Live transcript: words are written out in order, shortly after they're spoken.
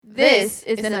This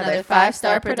is another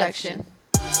 5-star production.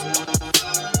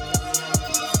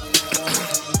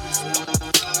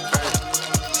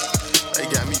 They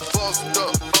got me fucked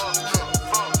up.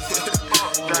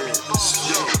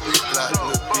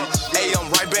 Hey, I'm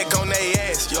right back on they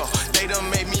ass, yo. They done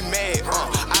made me mad,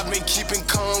 I've been keeping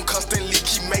calm, constantly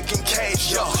keep making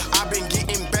cash, yo. I've been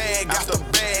getting bag after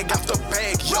bag after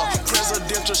bag, yo.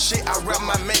 Presidential shit, I rap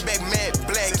my Maybach mad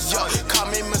black, yo. Call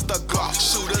me Mr. Glock,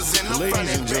 shooters in the front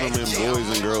Ladies and gentlemen, boys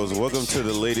and girls, welcome to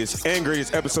the latest and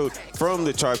greatest episode from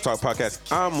the Tribe Talk Podcast.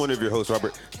 I'm one of your hosts,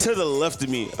 Robert. To the left of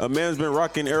me, a man's been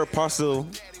rocking Aeropostale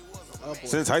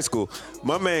since high school.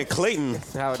 My man Clayton.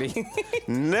 Howdy.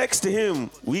 Next to him,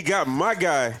 we got my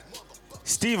guy,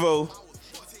 Steve-O.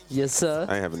 Yes, sir.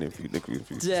 I ain't have a name for you.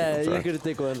 Yeah, I'm you're sorry. gonna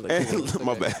think one. And,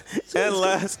 my bad. And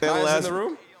last. Guys in the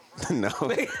room? No.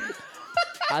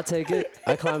 I take it.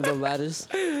 I climbed the ladders.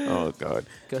 Oh, God.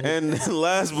 Go ahead. And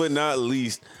last but not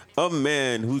least, a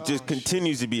man who just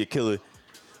continues to be a killer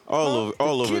all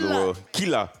over the world.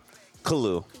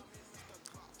 Khalil.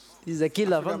 He's a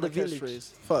killer Forgot from the my village.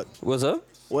 catchphrase. Fuck. What's up?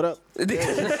 What up?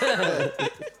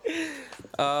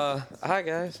 Hi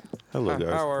guys. Hello, guys.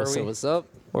 How are What's we? up? What's up?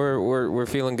 We're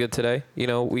feeling good today. You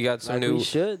know, we got some Like new we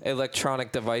should.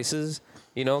 electronic devices.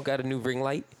 You know, got a new ring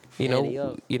light. Handy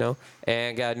up.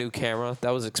 And got a new camera. That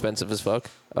was expensive as fuck.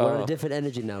 We're on a different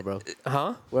energy now, bro.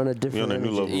 Huh? We're on a different on a new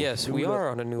energy. level. Yes, we are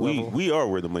on a new level. We are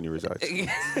where the money resides.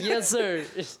 Yes, sir.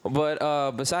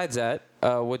 But besides that,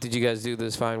 what did you guys do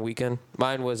this fine weekend?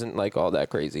 Mine wasn't like all that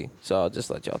crazy, so I'll just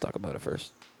let y'all talk about it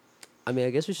first. I mean, I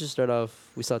guess we should start off.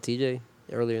 We saw TJ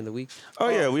earlier in the week. Oh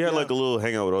yeah, we had yeah. like a little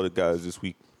hangout with all the guys this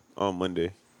week on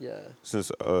Monday Yeah.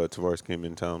 since Tavares came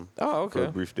in town Oh, for a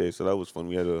okay. brief day, so that was fun.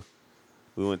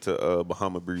 We went to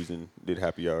Bahama Breeze and did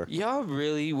happy hour. Y'all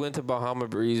really went to Bahama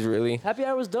Breeze, really? Happy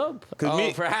hour was dope. Oh,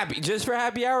 just for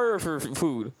happy hour or for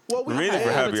food? Well, we Mainly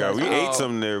for happy hour. We Oh. ate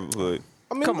something there, but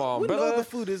I mean, Come on, we brother. know the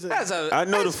food isn't. I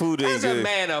know the food ain't As a good.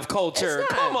 man of culture,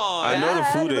 come on. I know the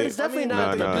food but ain't. it's definitely Nah,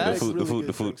 not the nah, best. the food- Really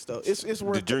good food- drinks, though. It's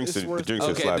worth The drinks it's are- worth the drinks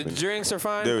are Okay, slapping. the drinks are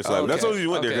fine. They were slapping. That's Okay, what we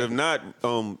went there. okay. If not,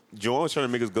 Joanne was trying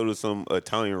to make us go to some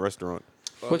Italian restaurant,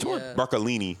 Which one? Yeah.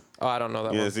 Barcalini. Oh, I don't know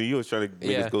that Yeah, one. so you was trying to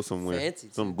make Yeah. us go somewhere, Fancy,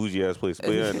 too. some bougie ass place.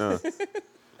 But yeah, nah.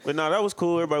 But nah, that was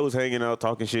cool. Everybody was hanging out,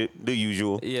 talking shit, the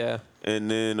usual. Yeah. And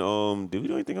then, did we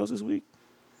do anything else this week?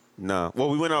 Nah. Well,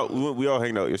 we went out. We all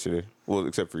hanged out yesterday. Well,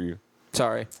 except for you.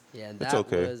 Sorry. Yeah, and It's that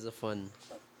okay. was a fun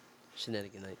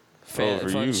shenanigan night. for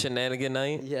Fun you. shenanigan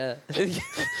night. Yeah.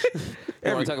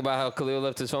 You want to talk about how Khalil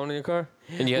left his phone in your car?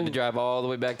 And you had to drive all the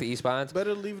way back to East Pines?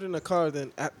 Better leave it in the car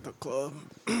than at the club.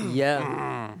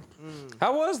 Yeah.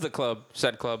 How was the club,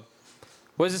 said club?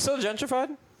 Was it still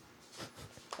gentrified?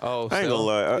 Oh, I ain't gonna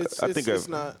lie. I think it's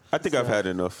not. I think I've had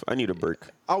enough. I need a break.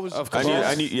 I was. Of I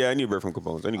course. need a break from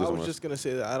Capone's. I need to I go was somewhere. just gonna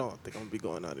say that I don't think I'm gonna be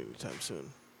going out anytime soon.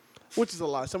 Which is a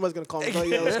lie. Somebody's gonna call me. Oh,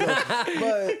 yeah, let's go.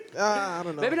 But I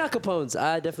don't know. Maybe not Capone's.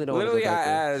 I definitely don't Literally, want to I go back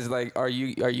there. asked, like, are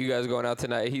you guys going out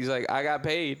tonight? He's like, I got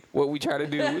paid. What we try to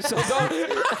do. So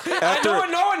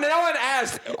don't. No one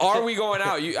asked, are we going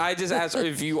out? I just asked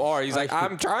if you are. He's like,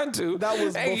 I'm trying to. That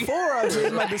was Hey. before I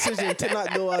made my decision to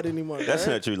not go out anymore. That's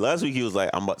right? not true. Last week he was like,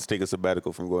 "I'm about to take a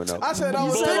sabbatical from going out." I said I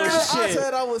was said thinking. that I shit.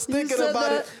 said I was thinking said about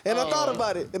that? it, and I thought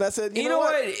about it, and I said, You know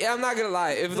what? I'm not gonna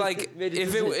lie. If like, Made a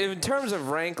if decision. in terms of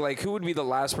rank, like, who would be the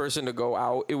last person to go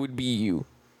out? It would be you.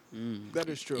 That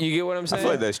is true. You get what I'm I saying?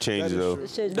 feel like that's changed That is though. true.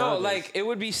 It's changed No, nowadays. like it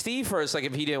would be Steve first, like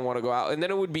if he didn't want to go out, and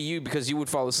then it would be you because you would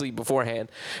fall asleep beforehand,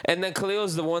 and then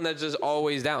Khalil's the one that's just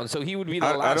always down, so he would be the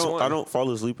I last don't. one. I don't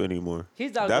fall asleep anymore.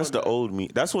 He's not That's going the old me.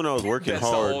 That's when I was working That's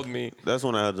the hard. old me. That's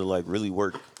when I had to like really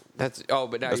work. But now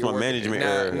That's you're my working, management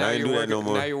now, error. Now I ain't you're do that working, no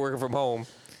more. Now you're working from home.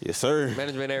 Yes, sir.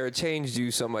 Management error changed you,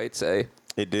 some might say.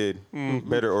 It did.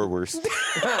 Better or worse.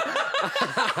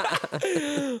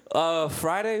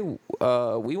 Friday,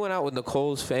 we went out with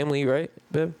Nicole's family, right,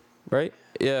 babe? Right?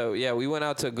 Yeah. We went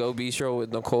out to Go Bistro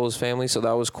with Nicole's family, so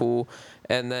that was cool.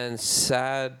 And then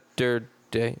Saturday,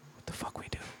 what the fuck we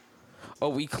do? Oh,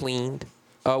 we cleaned.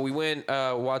 We went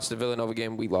watched the Villanova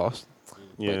game. We lost.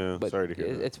 Yeah. but sorry to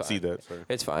hear that. it's fine. See that. Sorry.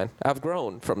 It's fine. I've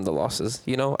grown from the losses.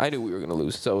 You know, I knew we were gonna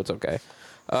lose, so it's okay.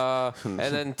 And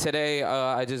then today,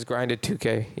 I just grinded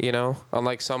 2K. You know,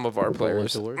 unlike some of our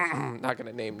players. to work. Not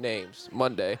gonna name names.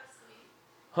 Monday.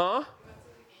 Huh?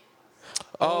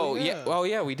 Oh yeah. Oh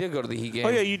yeah, we did go to the Heat game. Oh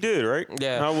yeah, you did right.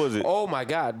 Yeah. How was it? Oh my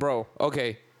God, bro.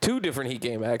 Okay, 2 different Heat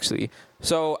game actually.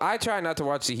 So I try not to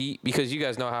watch the Heat because you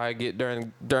guys know how I get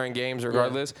during games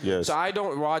regardless. Yes. So I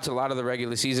don't watch a lot of the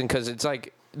regular season because it's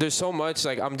like there's so much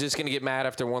like I'm just gonna get mad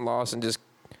after one loss and just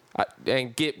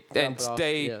stay it off,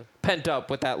 yeah. pent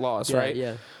up with that loss, Yeah, right?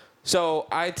 yeah. So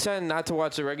I tend not to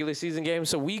watch the regular season game.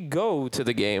 So we go to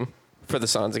the game for the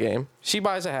Suns game. She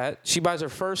buys a hat. She buys her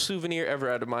first souvenir ever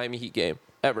at a Miami Heat game.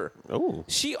 Ever. Oh.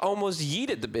 She almost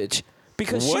yeeted the bitch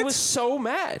because she What? was so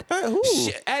mad. At who?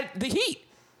 At the Heat.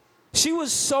 She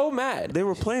was so mad. They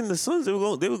were playing the Suns. They were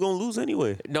going to lose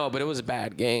anyway. No, but it was a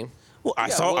bad game. Well, I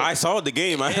saw the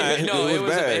game. No, it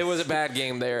was bad. It was a bad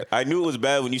game there. I knew it was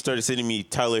bad when you started sending me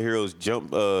Tyler Hero's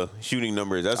jump shooting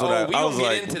numbers. That's what we I gonna was get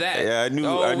like. into that. Yeah, I knew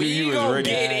you was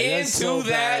ready. Get Yeah, that's into so that,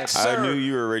 bad. sir. I knew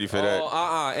you were ready for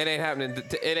that. It ain't happening.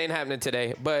 It ain't happening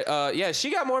today. But yeah,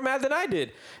 she got more mad than I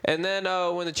did. And then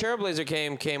when the Trailblazer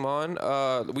came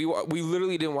on, we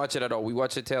literally didn't watch it at all. We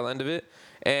watched the tail end of it,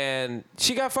 and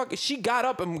she got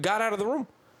up and got out of the room.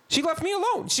 She left me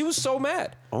alone. She was so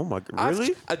mad. Oh my god!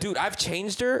 Really? Dude, I've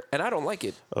changed her, and I don't like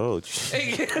it. Oh, I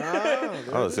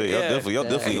was saying y'all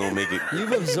definitely gonna make it.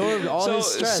 You've absorbed all his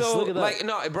stress. Look at that. Like,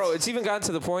 no, bro, it's even gotten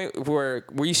to the point where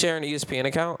we share an ESPN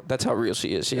account. That's how real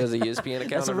she is. She has an ESPN account.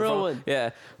 That's on a her real phone. one.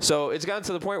 Yeah. So it's gotten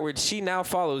to the point where she now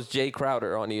follows Jay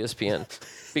Crowder on ESPN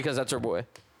because that's her boy.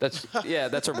 That's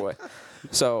her boy.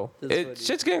 So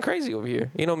shit's getting crazy over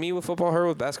here. You know, me with football, her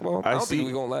with basketball. I don't think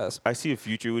we gonna last. I see a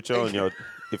future with y'all, and y'all,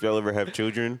 if y'all ever have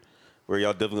children, where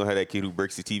y'all definitely gonna have that kid who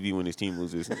breaks the TV when his team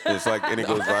loses. It's like, and it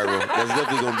goes viral. That's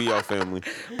definitely gonna be our family.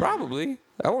 Probably.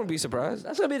 I wouldn't be surprised.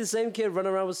 That's gonna be the same kid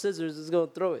running around with scissors. Is gonna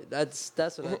throw it. That's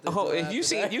what I think. Oh, if you've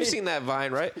seen that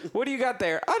Vine, right? What do you got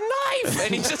there? A knife,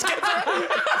 and he just gets it.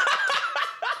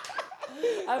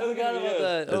 I forgot about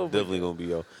that. That's definitely gonna be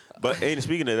y'all. But hey,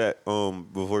 speaking of that,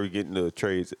 before we get into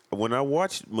trades, when I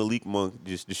watched Malik Monk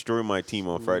just destroy my team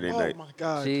on Friday night, Oh my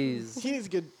God. Jeez. He needs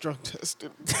to get drug tested.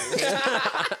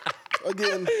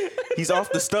 Again. he's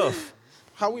off the stuff.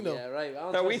 How we know? Yeah, right. I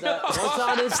How don't we trust that. know? Once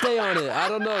I didn't stay on it, I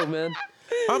don't know, man.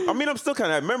 I'm still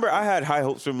kind of. Remember, I had high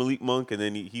hopes for Malik Monk, and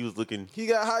then he was looking. He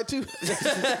got high too.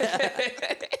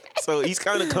 So he's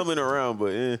kind of coming around,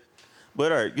 but.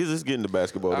 But all right, let's get into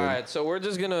basketball. All right, so we're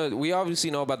just we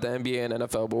obviously know about the NBA and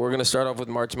NFL, but we're gonna start off with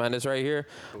March Madness right here.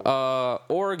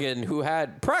 Oregon, who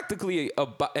had practically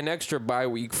an extra bye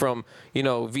week from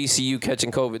VCU catching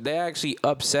COVID, they actually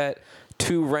upset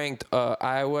 2-ranked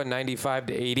Iowa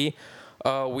 95-80.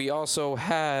 We also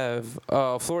have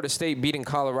Florida State beating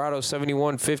Colorado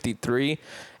 71-53.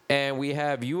 And we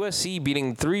have USC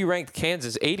beating 3-ranked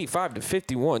Kansas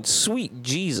 85-51. Sweet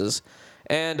Jesus.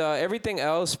 And everything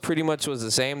else pretty much was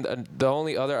the same. The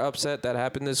only other upset that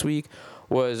happened this week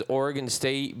was Oregon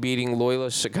State beating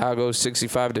Loyola Chicago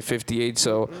 65-58.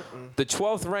 So the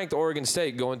 12th ranked Oregon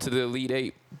State going to the Elite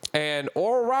Eight. And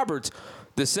Oral Roberts,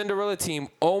 the Cinderella team,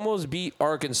 almost beat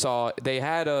Arkansas. They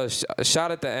had a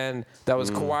shot at the end that was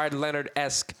Kawhi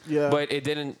Leonard-esque, but it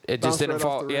just didn't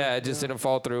fall. Yeah, it just didn't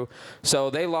fall through. So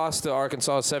they lost to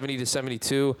Arkansas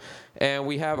 70-72, and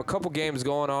we have a couple games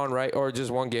going on or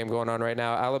just one game going on right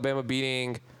now. Alabama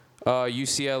beating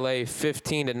UCLA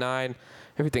 15-9.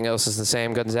 Everything else is the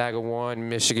same. Gonzaga won,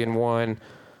 Michigan won.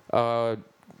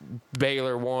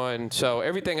 Baylor won. So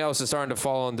everything else is starting to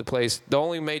fall into place. The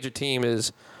only major team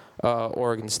is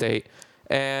Oregon State.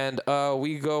 And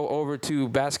we go over to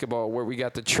basketball where we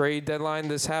got the trade deadline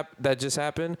that just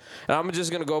happened. And I'm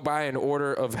just going to go by in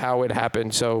order of how it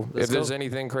happened. So if there's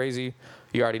anything crazy,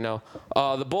 you already know.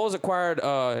 The Bulls acquired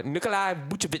Nikolai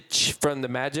Vucevic from the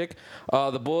Magic.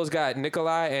 The Bulls got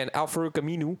Nikolai and Al-Farouq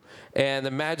Aminu. And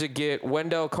the Magic get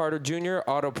Wendell Carter Jr.,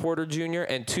 Otto Porter Jr.,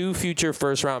 and 2 future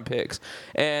first-round picks.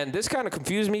 And this kind of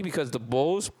confused me because the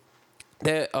Bulls,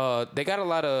 they got a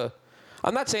lot of...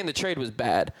 I'm not saying the trade was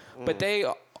bad, but they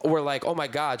were like, oh, my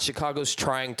God, Chicago's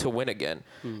trying to win again.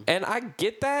 And I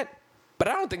get that, but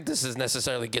I don't think this is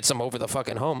necessarily gets them over the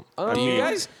fucking hump. Do you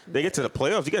guys? They get to the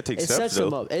playoffs. You got to take It steps, sets though.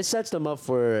 them up. It sets them up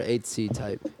for 8 seed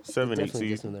type. 7, 8 Definitely seed.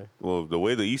 gets them there. Well, the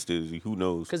way the East is, who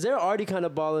knows? Because they're already kind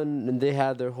of balling, and they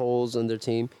have their holes on their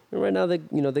team. And right now, they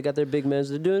got their big men.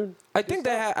 They're doing. I think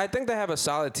they have a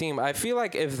solid team. I feel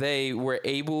like if they were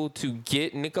able to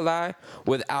get Nikolai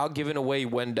without giving away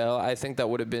Wendell, I think that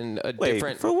would have been a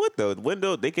different. For what though?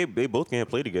 Wendell, they both can't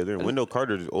play together, and Wendell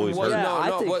Carter is always hurt.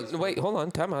 Yeah, Wait, hold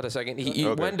on. Time out a second.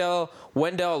 Okay.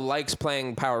 Wendell likes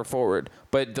playing power forward,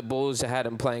 but the Bulls had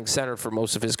him playing center for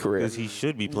most of his career. Because he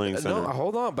should be playing center. No,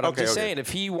 hold on. But I'm just saying,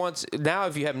 if he wants now,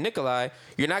 if you have Nikolai,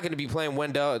 you're not going to be playing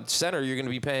Wendell at center. You're going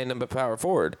to be playing him at power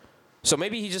forward. So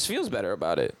maybe he just feels better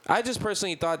about it. I just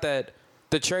personally thought that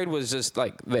the trade was just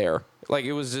like there, like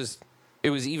it was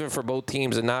even for both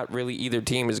teams, and not really either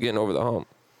team is getting over the hump.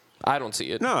 I don't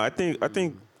see it. No, I think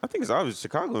it's obvious.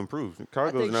 Chicago improved.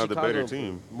 Chicago's now the better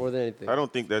team. More than anything. I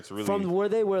don't think that's really. From where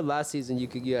they were last season, you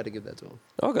got to give that to them.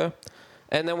 Okay.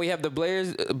 And then we have the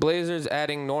Blazers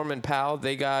adding Norman Powell.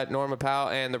 They got Norman Powell,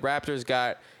 and the Raptors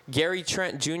got Gary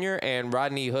Trent Jr. and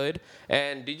Rodney Hood.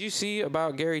 And did you see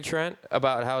about Gary Trent,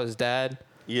 about how his dad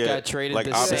got traded like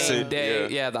the opposite, same day?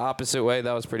 Yeah, the opposite way.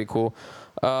 That was pretty cool.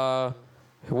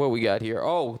 What we got here?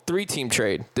 Oh, 3-team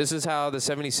trade. This is how the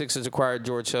 76ers acquired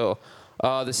George Hill.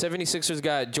 The 76ers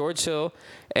got George Hill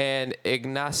and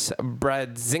Ignas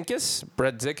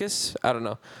Brazdeikis. I don't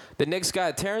know. The Knicks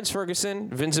got Terrence Ferguson,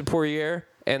 Vincent Poirier,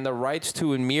 and the rights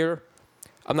to Amir.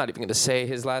 I'm not even going to say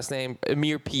his last name.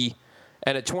 Amir P.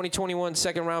 And a 2021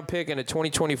 second-round pick and a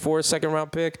 2024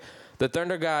 second-round pick. The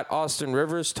Thunder got Austin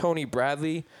Rivers, Tony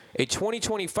Bradley, a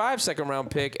 2025 second-round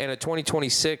pick, and a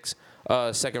 2026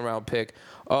 second-round pick.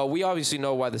 We obviously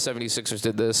know why the 76ers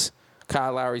did this.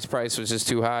 Kyle Lowry's price was just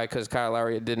too high because Kyle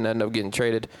Lowry didn't end up getting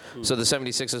traded. So the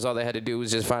 76ers, all they had to do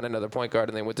was just find another point guard,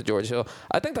 and they went to George Hill.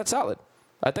 I think that's solid.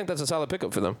 I think that's a solid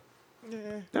pickup for them.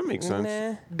 That makes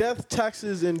sense. Death,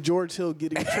 taxes, and George Hill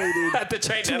getting traded At the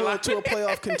trade to a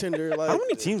playoff contender. Like, How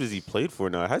many teams has he played for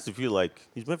now? It has to feel like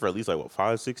he's been for at least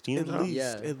 5, 6 teams At now. least.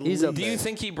 Yeah. At He's a least. Do you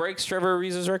think he breaks Trevor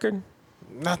Ariza's record?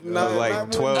 Not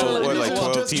like 12 or like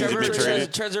 12 teams have been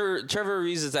traded. Trevor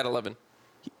Ariza is at 11.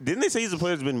 Didn't they say he's the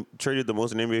player that's been traded the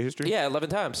most in NBA history? Yeah, 11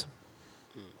 times.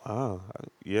 Wow.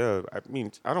 Yeah. I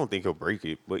mean, I don't think he'll break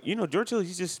it. But, George Hill,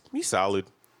 he's solid.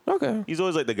 Okay. He's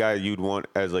always like the guy you'd want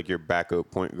as like your backup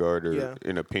point guard or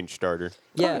in a pinch starter.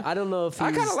 Yeah, I don't know if he's,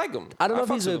 I kind of like him. I don't know if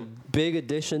fucks he's with a him. big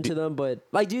addition to them, but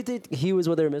do you think he was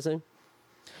what they were missing?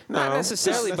 Not No,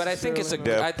 necessarily, not but I think it's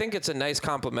necessarily. I think it's a nice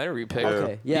complimentary pick.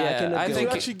 Okay, yeah, I can I agree. You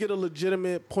think actually get a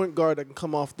legitimate point guard that can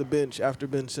come off the bench after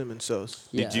Ben Simmons. So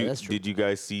Yeah, Did you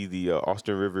guys see the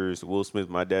Austin Rivers, Will Smith,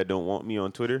 my dad don't want me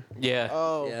on Twitter? yeah. Yeah.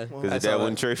 well, Because his saw dad that.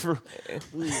 wouldn't trade for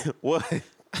him? What?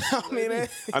 I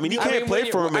mean, he I can't mean, play when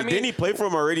you- for him. I Like, mean- didn't he play for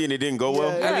him already and it didn't go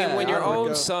well? Yeah. I mean, when your Oh my own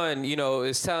God. son,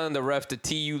 is telling the ref to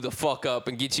tee you the fuck up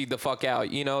and get you the fuck out,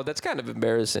 that's kind of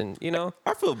embarrassing,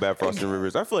 I feel bad for Austin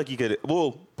Rivers. I feel like he could.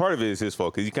 Well, part of it is his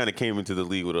fault because he kind of came into the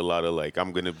league with a lot of like,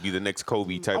 I'm gonna be the next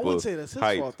Kobe type I of wouldn't say that's his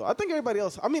hype. fault though. I think everybody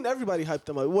hyped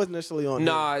him up. It wasn't necessarily on him.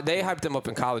 Nah, they hyped him up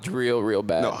in college real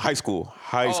bad. No, high school.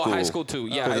 high school too.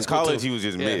 Yeah, Because high in school college too. he was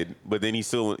just Yeah. mid, but then he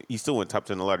still went top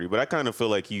 10 in the lottery. But I kind of feel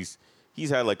like he's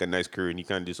had like a nice career and he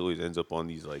kind of just always ends up on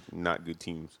these like not good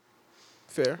teams.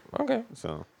 Fair. Okay.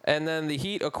 So And then the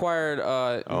Heat acquired,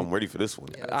 I'm ready for this one.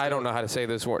 I don't know how to say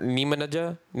this word,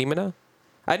 Nimena?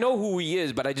 I know who he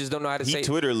is, but I just don't know how to say.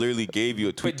 Twitter literally gave you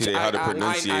a tweet today how to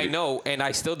pronounce I it. know, and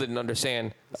I still didn't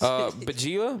understand.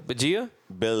 Bajia?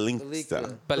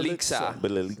 Belinksa. Baliksa.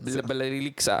 Belinksa.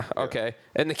 Baliksa. Okay.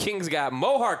 And the Kings got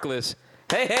Mo Harkless.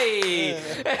 Hey.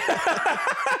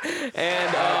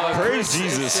 And Praise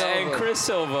Jesus. and Chris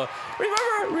Silva.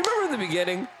 Remember in the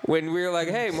beginning when we were like,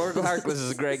 hey, Morgan Harkless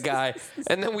is a great guy.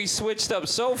 And then we switched up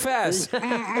so fast. But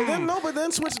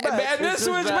then switched back. And then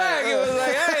switched back. It was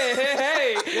like,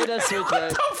 hey. Yeah, that's switch back.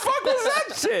 The fuck was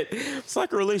that shit? It's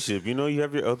like a relationship, you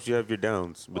have your ups, you have your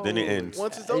downs, but then it ends.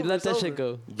 Once it's You over, let it's that over. shit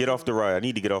go. Get off the ride. I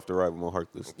need to get off the ride with Mo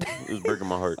Harkless. It was breaking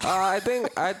my heart. I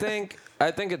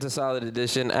think it's a solid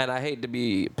addition, and I hate to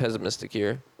be pessimistic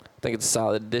here. I think it's a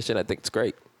solid addition. I think it's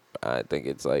great. I think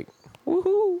it's like woohoo.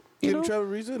 You Getting know? Trevor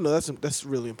Ariza? No, that's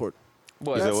really important.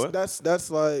 What? Is that That's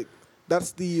what?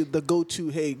 that's the go-to.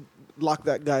 Hey, lock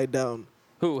that guy down.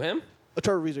 Who, him?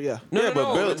 Trevor Ariza, yeah. No, Yeah, no, but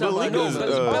no. Bill- It's not like- Bill-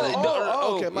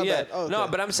 no, okay, my yeah. bad. Oh, No,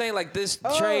 okay. but I'm saying like this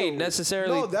trade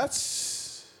necessarily. No,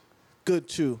 that's good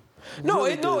too. No,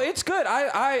 Really good. it's good.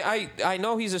 I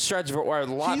know he's a stretch or a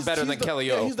lot He's- better he's than the- Kelly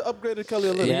Yeah, O. he's the upgraded Kelly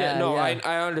Olynyk. Yeah, no, yeah.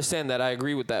 I understand that. I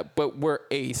agree with that. But we're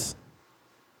eighth.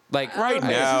 Like Right This is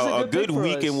a now, a good good pick for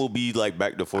weekend us. will be like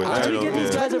back to fourth. After we get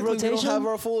these guys in Technically, we don't rotation, have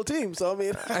our full team, so I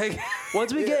mean,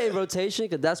 once we get in rotation,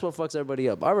 because that's what fucks everybody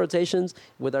up. Our rotations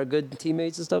with our good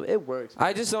teammates and stuff, it works.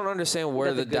 I just don't understand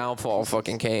where got the the good downfall pieces.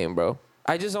 fucking came, bro.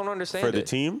 I just don't understand For the it.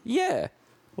 team? Yeah.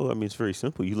 Well, I mean, it's very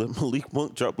simple. You let Malik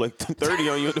Monk drop like 30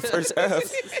 on you in the first half.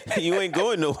 You ain't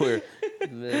going nowhere.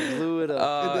 Man, blew it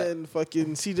up. and then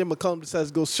fucking CJ McCollum decides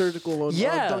to go surgical on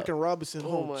Yeah. Duncan Robinson.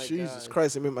 Oh Oh, my Jesus God.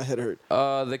 Christ, it made my head hurt.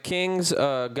 The Kings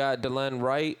got Delon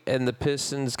Wright, and the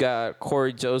Pistons got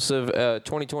Corey Joseph,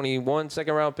 2021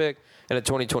 second-round pick, and a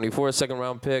 2024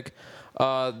 second-round pick.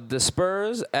 The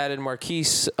Spurs added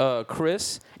Marquise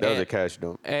Chris. That was and- a cash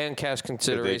dump. and cash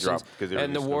considerations. dropped 'cause they were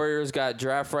And the just dumb. Warriors got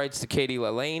draft rights to Katie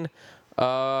LaLanne.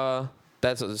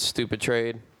 That's a stupid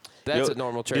trade. That's Yo, a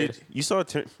normal trade. You saw,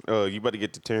 you about to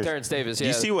get to Terrence. Terrence Davis, Do yeah.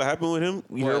 you see what happened with him?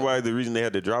 You What? heard why the reason they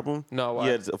had to drop him? No, why?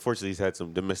 Unfortunately, he's had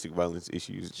some domestic violence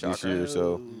issues this year,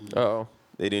 so Oh,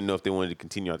 they didn't know if they wanted to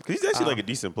continue on. Because he's actually like a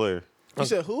decent player. You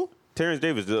said who? Terrence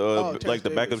Davis, Terrence like the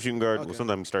backup Davis. shooting guard. Okay. Well,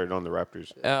 sometimes he started on the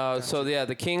Raptors. So yeah,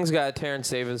 the Kings got Terrence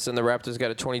Davis and the Raptors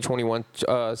got a 2021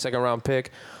 second round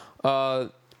pick.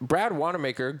 Brad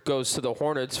Wanamaker goes to the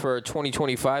Hornets for a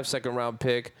 2025 second round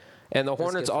pick, and the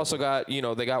Hornets also got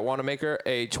they got Wanamaker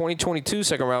a 2022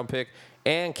 second round pick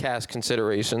and cash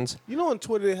considerations. You know, on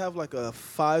Twitter they have like a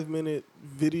 5-minute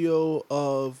video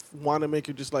of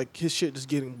Wanamaker just like his shit just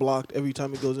getting blocked every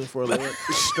time he goes in for a layup.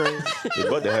 It's strange. They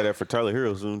about to have that for Tyler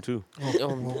Hero soon too.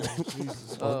 Don't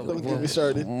get me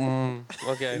started.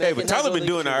 Okay. Hey, but Can Tyler that been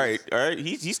go doing all right. All right,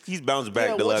 he's bounced back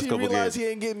Yeah, the once last he couple realized games.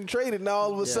 he ain't getting traded, now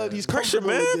all of a sudden he's Pressure,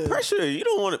 comfortable man, again. pressure. You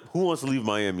don't want it. Who wants to leave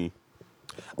Miami?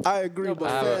 I agree, but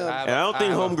fam, And I don't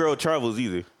think homegirl travels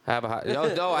either.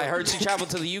 No, I heard she traveled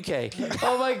to the UK.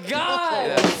 Oh my God!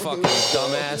 That fucking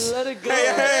dumbass. Let it go.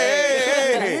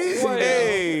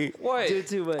 Hey. What? Do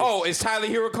too much. Oh, is Tyler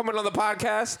Hero coming on the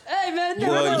podcast? Hey man,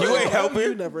 Well, you ain't you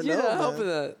helping. never know. You're not man. helping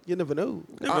that. You never know.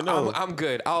 Never know. I'm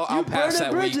good. I'll pass burning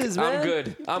that bridges, week. man. I'm good.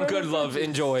 You I'm good, burning love. bridges.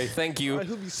 Enjoy. Thank you.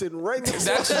 He'll be sitting right next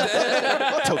to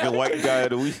That's Token white guy of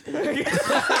the week.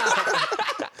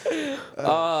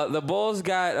 the Bulls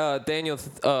got Daniel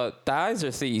Thies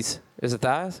or Thies? Is it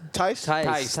Thies? Tice.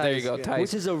 Tice. There you go. yeah. Tice.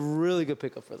 Which is a really good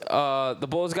pickup for them. The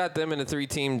Bulls got them in a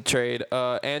 3-team trade,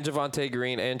 and Javonte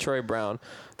Green and Troy Brown.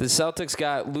 The Celtics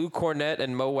got Lou Cornett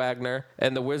and Mo Wagner,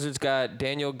 and the Wizards got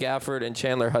Daniel Gafford and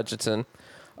Chandler Hutchinson.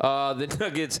 The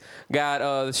Nuggets got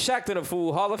Shaqtin' a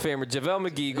Fool Hall of Famer JaVale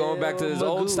McGee going back to his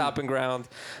old Magoo. stopping ground.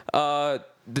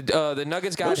 The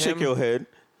Nuggets got Don't him. shake your head.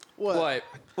 What?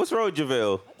 What's wrong with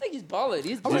JaVale? I think he's balling.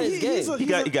 He's I mean, playing his game. he's a-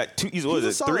 He got two. He's what he's a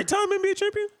is it? solid- 3-time NBA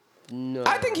champion? no.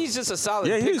 I think he's just a solid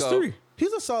Yeah, he's pickup. 3.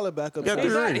 He's a solid backup. Yeah, center.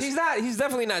 He's three not, rings. he's not. He's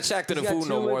definitely not Shaqtin' a He's Fool got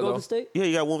no 2 more in though. Golden State. Yeah,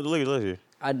 he got one with the Lakers last year.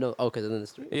 I know. Okay, then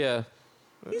it's 3. Yeah.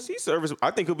 He's serviceable. I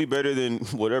think he'll be better than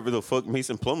whatever the fuck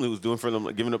Mason Plumlee was doing for them,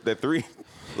 like, giving up that 3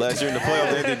 last year in the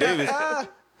playoffs. Anthony Davis.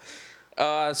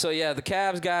 So yeah, the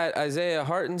Cavs got Isaiah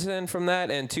Hartenson from that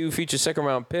and 2 future second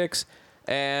round picks.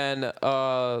 And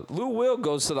Lou Will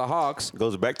goes to the Hawks.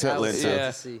 Goes back to Atlanta. Yeah,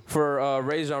 to see. for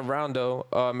Rajon Rondo.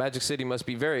 Magic City must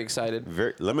be very excited.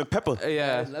 Very lemon pepper.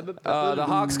 Yeah. Lemon pepper. The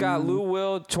Hawks got Lou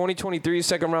Will, 2023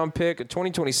 second round pick, a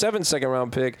 2027 second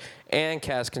round pick, and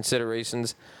cash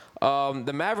considerations.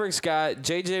 The Mavericks got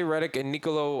J.J. Redick and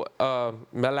Nicolo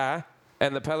Mela,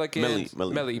 and the Pelicans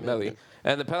Melli.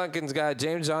 and the Pelicans got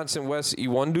James Johnson, Wes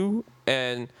Iwundu,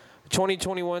 and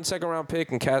 2021 second round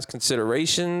pick and cash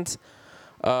considerations.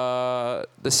 The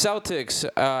Celtics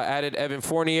added Evan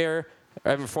Fournier,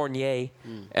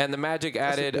 and the Magic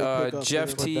added big pickup Jeff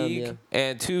for them, Teague yeah.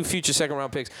 and 2 future second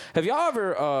round picks. Have y'all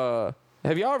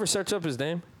ever searched up his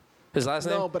name? His last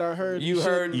name? No, but I heard You shit-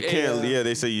 heard- You can't. Yeah,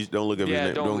 they say you don't look at his Yeah,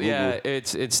 name. Don't Google. yeah,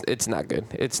 it's not good.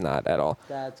 It's not at all.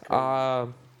 That's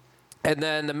crazy. And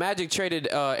then the Magic traded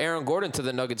Aaron Gordon to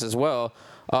the Nuggets as well.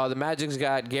 The Magic's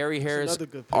got Gary Harris, another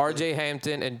good pickup. R.J.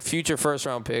 Hampton, and future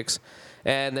first-round picks.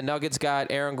 And the Nuggets got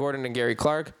Aaron Gordon and Gary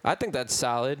Clark. I think that's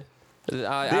solid.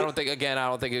 I don't think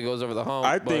it goes over the hump.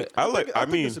 I think but I think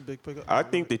mean, it's a big pickup. I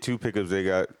think the 2 pickups they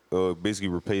got, basically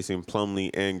replacing Plumlee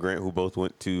and Grant, who both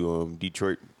went to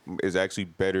Detroit, is actually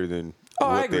better than I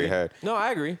what agree. they had. No,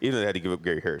 I agree. Even though they had to give up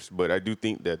Gary Harris, but I do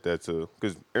think that's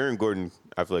because Aaron Gordon,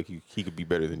 I feel like he could be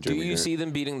better than Do Jeremy you Grant. see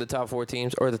them beating the top 4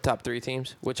 teams or the top 3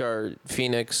 teams, which are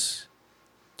Phoenix,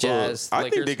 Jazz, I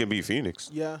Lakers? think they can beat Phoenix.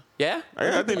 Yeah. Yeah.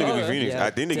 I think they can beat Okay. Phoenix. Yeah, I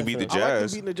think they can beat the definitely. I like them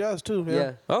Jazz. beating the Jazz too.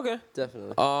 yeah, Okay.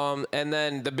 definitely. And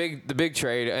then the big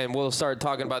trade, and we'll start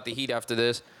talking about the Heat after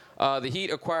this. The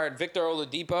Heat acquired Victor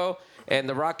Oladipo, and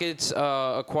the Rockets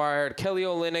acquired Kelly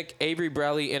Olynyk, Avery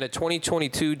Bradley in a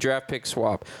 2022 draft pick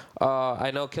swap. I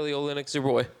know Kelly Olynyk's your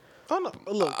boy. Oh no,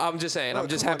 look. I'm just saying. I'm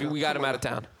just come on happy now, we got come him on out of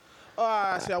town.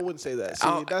 See, I wouldn't say that.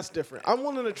 See, that's different. I'm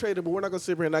willing to trade him, but we're not gonna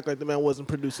sit here and act like the man wasn't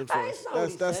producing for us. That's not what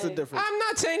he's That's the saying. difference. I'm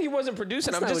not saying he wasn't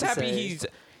producing. That's I'm not just what happy he's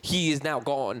he is now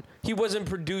gone. He wasn't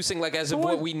producing like as of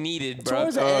what we needed, bro.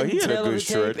 Towards the end he had a tail of good the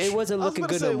stretch. tape, it wasn't I was looking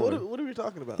gonna good say, no more. what are we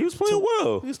talking about? He was playing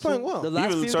well. He was playing well. The He last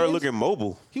even few started games, looking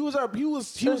mobile. He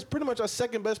was pretty much our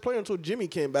second best player until Jimmy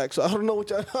came back. So I don't know what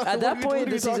y'all. at that point in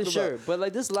the season, sure. But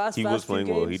like this last He was few playing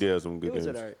games, well. He did have some good it was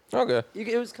games. alright.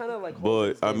 Okay. It was kind of like.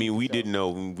 But I mean, we didn't know.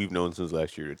 We've known since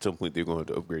last year. At some point, they're going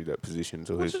to upgrade that position.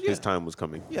 So his time was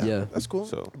coming. Yeah, that's cool.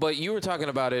 So But you were talking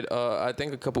about it, I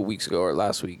think a couple weeks ago or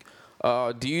last week.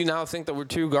 Do you now think that we're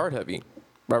too guard heavy,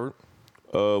 Robert?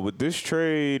 with this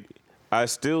trade, I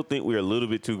still think we're a little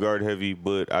bit too guard heavy,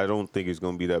 but I don't think it's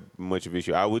going to be that much of an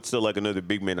issue. I would still like another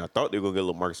big man. I thought they were going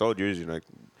to get LaMarcus Aldridge, and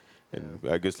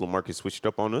I guess LaMarcus switched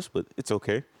up on us, but it's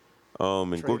okay.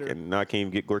 And now I can't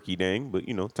even get Gorky Dang, but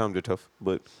times are tough.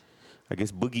 But I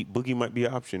guess Boogie might be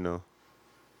an option now.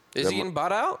 Is he in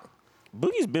bought out?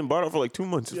 Boogie's been bought out for like 2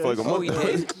 months. Yeah, for like a Oh, month. he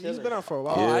did? He's been out for a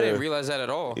while. Oh, I Yeah. didn't realize that at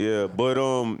all. Yeah, but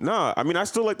nah. I mean, I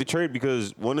still like the trade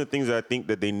because one of the things I think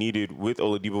that they needed with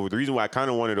Oladipo, the reason why I kind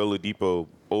of wanted Oladipo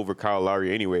over Kyle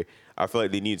Lowry anyway, I feel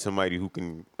like they need somebody who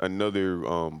can another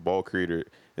ball creator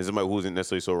and somebody who isn't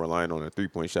necessarily so reliant on a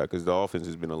 3-point shot because the offense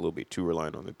has been a little bit too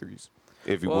reliant on the threes.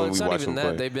 Well, When it's we not watch even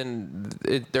them that.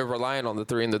 play. They're relying on the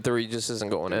three, and the three just isn't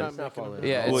going in. Not making them.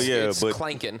 Yeah, it's, Well, yeah, it's but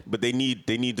clanking. But they need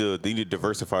to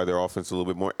diversify their offense a little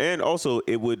bit more. And also,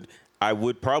 I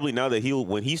would probably now that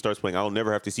when he starts playing, I'll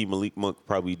never have to see Malik Monk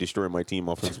probably destroy my team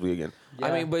offensively again. I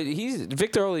mean, but he's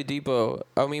Victor Oladipo.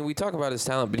 I mean, we talk about his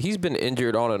talent, but he's been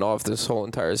injured on and off this whole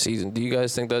entire season. Do you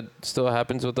guys think that still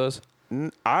happens with us?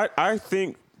 I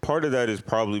think part of that is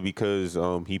probably because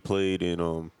he played in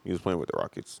he was playing with the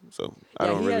Rockets, so I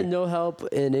don't he really. had no help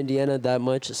in Indiana that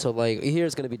much, so like here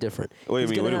it's gonna be different. Wait a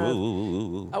He's minute, gonna have-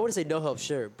 whoa. I wouldn't say no help,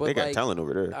 sure, but They got like, talent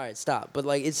over there. All right, stop. But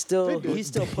like, it's still They do. he's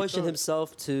still pushing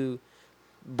himself to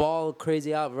ball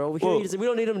crazy out, bro. We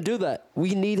don't need him to do that.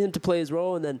 We need him to play his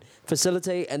role and then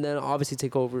facilitate, and then obviously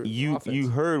take over. You offense.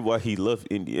 heard why he left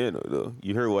Indiana though.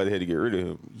 You heard why they had to get rid of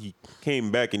him. He came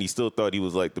back and he still thought he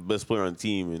was like the best player on the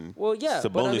team, and Well, yeah,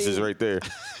 but I Sabonis is mean- right there.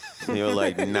 And you're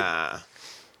like, nah.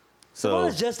 So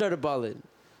Sabonis just started balling.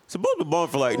 Sabonis been balling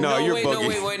for like, no, you're wait,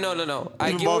 bugging. no.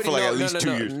 He's been balling for like at least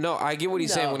 2 years. No, I get what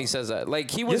he's saying No. when he says that.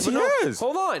 Like he was. Yes, he no, has.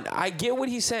 Hold on, I get what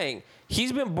he's saying.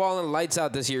 He's been balling lights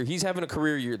out this year. He's having a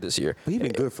career year this year. He's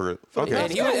been good for it. Okay. And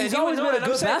He's always been a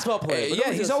good basketball player. But Yeah,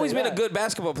 nobody's he's gonna always say been a that. good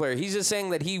basketball player. He's just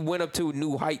saying that he went up to a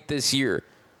new height this year.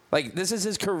 Like this is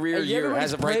his career And year everybody's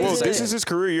as of right praising Well, this it. this second. is his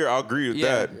career year. I'll agree with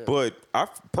Yeah. that. But I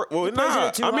plays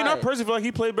it too I high. personally feel like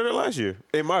he played better last year,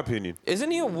 in my opinion. Isn't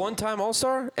he a one-time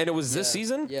All-Star? And it was this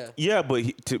season. Yeah. Yeah, but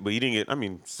he didn't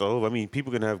get.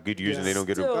 People can have good years and they don't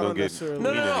get. Still- Don't get. necessarily.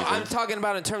 No, mean I'm anything. talking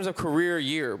about in terms of career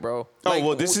year, bro. Oh Like,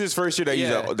 well, this is his first year that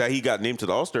yeah. that he got named to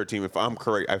the All-Star team. If I'm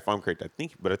correct, I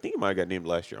think he might have got named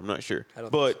last year. I'm not sure, don't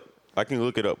but I can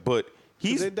look it up. But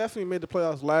he's They definitely made the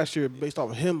playoffs last year based off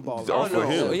of him balling. Oh, for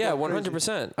him. Yeah, Crazy.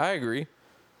 100%. I agree.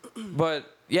 But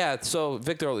yeah, so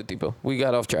Victor Oladipo, we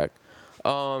got off track.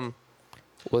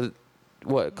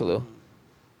 What, Khalil?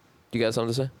 You got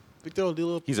something to say? Victor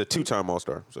Oladipo. he's a 2-time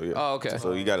All-Star. So yeah. Oh, okay.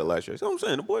 So he got it last year. So I'm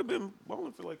saying the boy been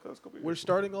balling for like a couple years. We're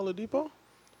starting Oladipo.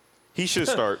 He should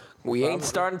start. We ain't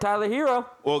starting Tyler Hero.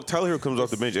 Well, Tyler Hero comes off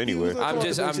the bench anyway. was I'm off the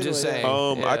just bench saying.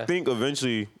 anyway, I Yeah. think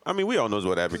eventually. I mean, we all knows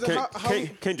what happened. 'Cause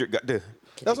Kendrick got the.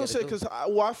 That's what I'm saying. Because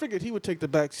I figured he would take the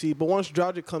back seat, but once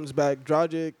Dragic comes back,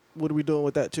 Dragic, what are we doing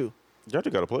with that too? Georgia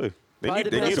got to play. They Probably need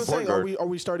depends a That's what I'm point saying. guard. Are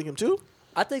we starting him too?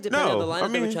 I think depending No, on the lineup I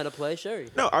they were mean- trying to play, sure.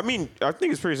 No, I mean, I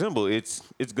think it's pretty simple. It's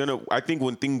gonna. I think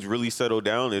when things really settle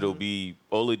down, it'll be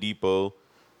Oladipo,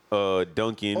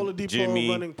 Duncan, Oladipo Jimmy.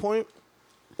 running point.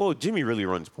 Well, Jimmy really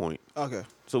runs point. Okay.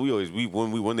 So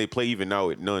when they play even now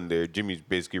with none there, Jimmy's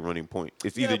basically running point.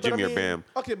 It's either but Jimmy I or mean, Bam.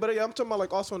 Okay, but yeah, I'm talking about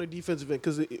like also on the defensive end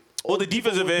because Well, the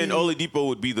defensive end, Oladipo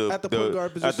would be the at the point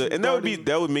guard position, and that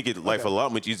guarding- would make it life Okay. a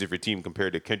lot much easier for a team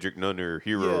compared to Kendrick Nunn or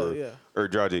Hero Yeah, or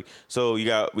Dragic. So we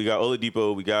got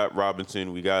Oladipo, we got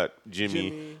Robinson, we got Jimmy.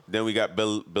 Jimmy. Then we got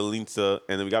Belinsa,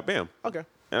 and then we got Bam. Okay.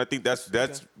 And I think that's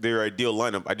their ideal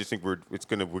lineup. I just think we're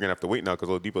gonna have to wait now because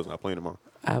Oladipo's not playing tomorrow.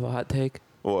 I have a hot take.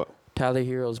 What? Tyler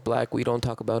Hero's black. We don't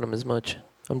talk about him as much.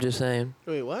 I'm just saying.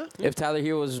 Wait, what? If Tyler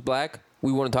Hero was black,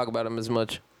 we wouldn't talk about him as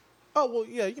much. Oh well,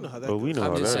 yeah, you know how that. Well, we goes. know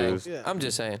I'm how just that saying. is. Yeah. I'm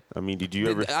just saying. I mean, did you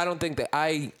ever? I don't think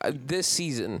that this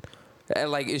season,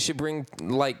 like it should bring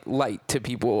like light to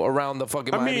people around the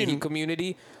fucking Miami mean- Heat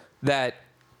community that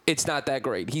it's not that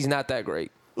great. He's not that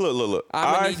great. Look.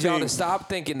 I'm gonna I need y'all to think- stop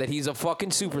thinking that he's a fucking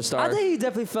superstar. I think he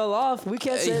definitely fell off. We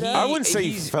can't say that. I wouldn't say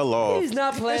he he's- fell off. He's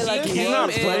not playing like He's he not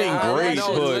was. playing great, No,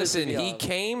 but- listen, he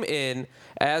came in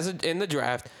in the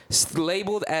draft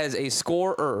labeled as a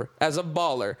scorer, as a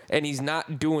baller, and he's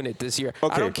not doing it this year.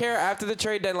 Okay. I don't care after the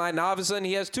trade deadline. Now all of a sudden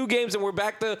he has 2 games and we're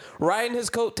back to riding his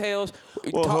coattails.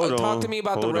 Well, hold Talk on. to me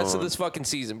about the Hold rest of on. this fucking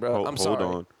season, bro. I'm sorry.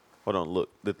 Hold on. Look,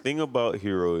 the thing about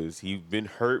Hero is he's been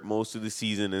hurt most of the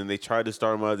season, and they tried to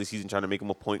start him out of the season trying to make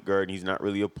him a point guard, and he's not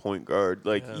really a point guard.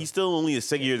 Like, he's still only a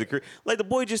second year of the career. Like, the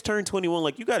boy just turned 21.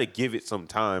 Like, you got to give it some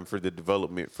time for the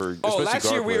development for Oh, especially last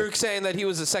guard year we play. were saying that he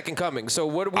was the second coming. So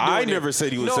what are we doing? I here? never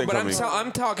said he was no, second but coming.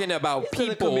 I'm talking about For the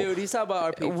people. community. He's talking about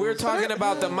our people. We're talking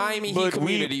about the Miami Heat But we-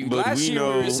 community. but Last we year we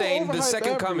know- were saying the Overhype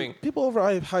second coming. People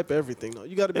overhype everything though.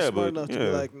 You got to be Yeah, smart but- enough to be yeah.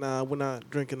 like, nah, we're not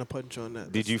drinking a punch on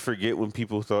that. Did you forget when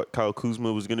people thought Kyle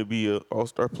Kuzma was going to be an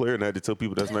all-star player, and I had to tell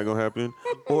people that's not going to happen?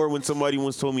 Or when somebody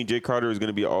once told me Jay Carter is going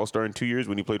to be an all-star in 2 years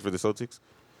when he played for the Celtics?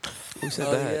 Who said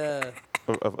Oh, that? yeah.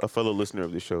 a fellow listener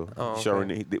of the show. Oh, okay.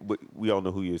 Charbonnet, we all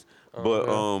know who he is.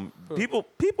 But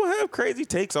people have crazy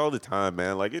takes all the time,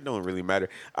 man. Like, it don't really matter.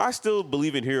 I still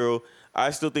believe in Hero.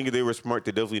 I still think if they were smart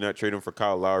to definitely not trade him for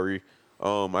Kyle Lowry.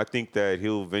 I think that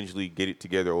he'll eventually get it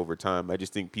together over time. I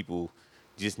just think people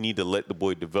just need to let the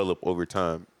boy develop over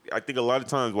time. I think a lot of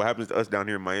times what happens to us down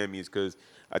here in Miami is because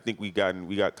I think we got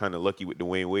kind of lucky with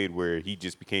Dwayne Wade, where he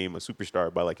just became a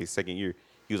superstar by like his second year.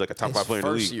 He was like a top 5 player in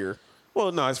the league. First year.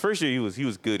 Well, no, his first year he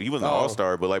was good. He wasn't an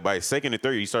all-star, but like by his second and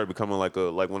third, he started becoming like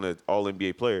one of the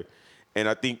all-NBA player. And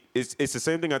I think it's the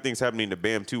same thing I think is happening to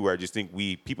Bam too, where I just think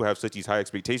people have such these high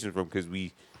expectations from because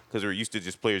we're used to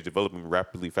just players developing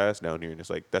rapidly fast down here, and it's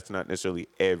like that's not necessarily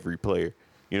every player.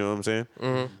 You know what I'm saying?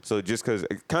 Mm-hmm. So just because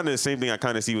kind of the same thing I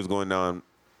kind of see was going down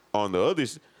on the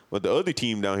other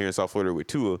team down here in South Florida with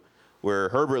Tua, where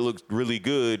Herbert looked really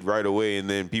good right away, and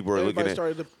then people are looking at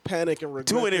started to panic and regret.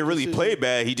 Tua didn't really decision. play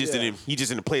bad. He just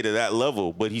didn't play to that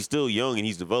level. But he's still young and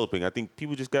he's developing. I think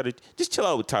people just gotta just chill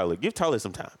out with Tyler. Give Tyler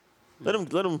some time. Let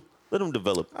him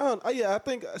develop. I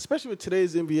think especially with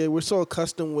today's NBA, we're so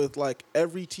accustomed with like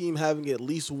every team having at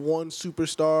least one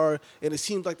superstar, and it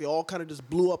seems like they all kind of just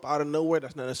blew up out of nowhere.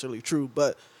 That's not necessarily true,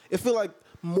 but it feels like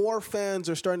more fans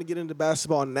are starting to get into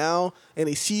basketball now, and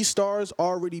they see stars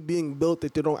already being built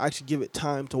that they don't actually give it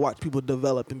time to watch people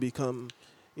develop and become.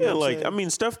 You know what I'm saying? I mean,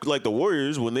 Steph, like the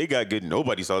Warriors, when they got good,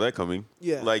 nobody saw that coming.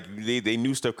 Yeah. Like, they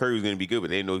knew Steph Curry was going to be good, but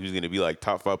they didn't know he was going to be, like,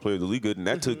 top 5 player of the league good, and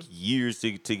that took years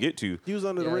to get to. He was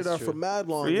under the radar for mad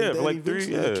long. Yeah, and for like 3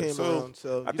 years. Came around,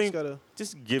 so I think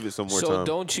just give it some more time. So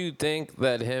don't you think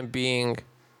that him being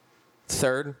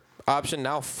third option,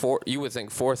 now you would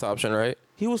think fourth option, right?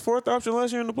 He was 4th option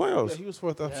last year in the playoffs. Yeah, he was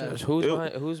 4th option.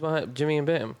 Who's behind Jimmy and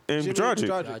Bam? And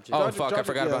Dragic. Oh, fuck, I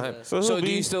forgot about him. So do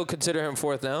be- you still consider him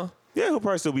fourth now? Yeah, he'll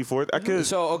probably still be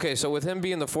 4th. So with him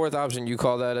being the fourth option, you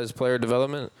call that as player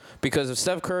development? Because if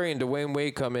Steph Curry and Dwayne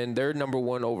Wade come in, they're number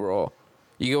 1 overall.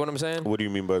 You get what I'm saying? What do you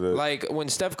mean by that? Like when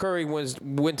Steph Curry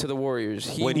went to the Warriors,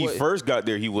 he first got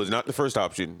there, he was not the first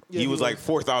option. Yeah, he was like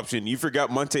 4th option. You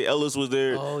forgot Monte Ellis was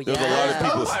there. Oh, there was a lot of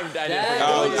people.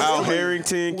 Al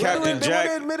Harrington, Captain Jack.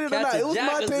 Whether admit it or not, Captain it was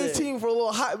Jack was Monte's there. team for a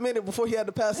little hot minute before he had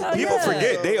to pass it. People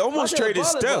forget they almost Monte traded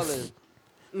ballin', Steph.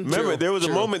 Remember, there was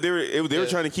a moment they were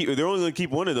trying to keep. They were only going to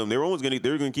keep one of them. They were going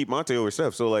to keep Monte over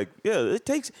Steph. So like, yeah, it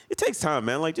takes time,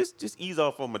 man. Like just ease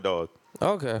off on my dog.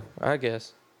 Okay, I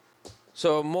guess.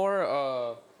 So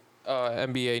more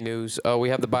NBA news. We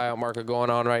have the buyout market going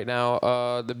on right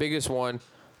now. The biggest one,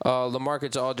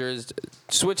 LaMarcus Aldridge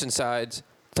switching sides,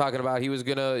 talking about he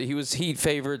was Heat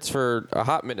favorites for a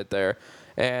hot minute there.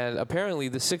 And apparently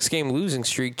the 6-game losing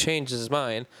streak changed his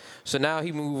mind. So now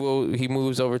he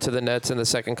moves over to the Nets in the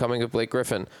second coming of Blake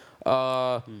Griffin.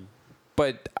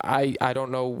 But I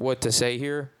don't know what to say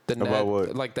here. About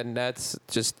what? Like the Nets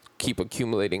just keep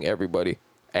accumulating everybody.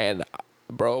 And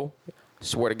bro,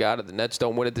 swear to God, if the Nets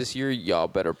don't win it this year, y'all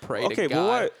better pray to God. But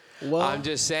what? Well, I'm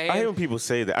just saying. I hate when people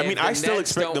say that. I mean, if the I still Nets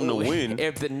expect them to don't win.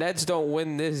 If the Nets don't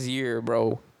win this year,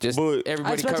 bro, just But-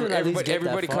 everybody expect cover them to at least get that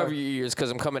everybody far. cover your ears because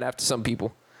I'm coming after some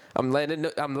people. I'm letting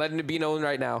it be known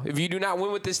right now. If you do not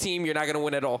win with this team, you're not gonna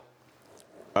win at all.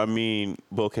 I mean,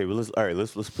 but okay, but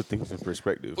let's put things in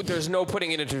perspective. But there's no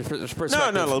putting it into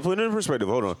perspective. No, let's put it in perspective.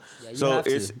 Hold on. you So have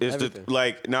to. it's the Everything.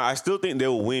 like now I still think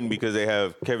they'll win because they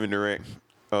have Kevin Durant,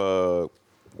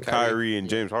 Kyrie and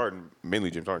James Harden, mainly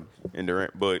James Harden and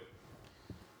Durant. But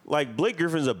like Blake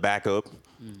Griffin's a backup.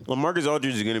 LaMarcus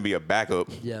Aldridge is going to be a backup.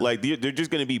 Yeah. Like they're just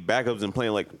going to be backups and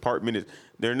playing like part minutes.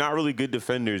 They're not really good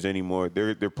defenders anymore.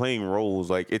 They're playing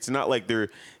roles. Like it's not like they're.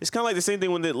 It's kind of like the same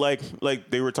thing when they like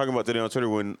they were talking about today on Twitter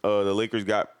when the Lakers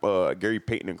got Gary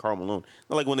Payton and Karl Malone.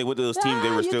 Not like when they went to those teams, they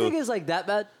were you still. think it's like that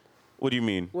bad? What do you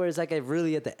mean? Where it's like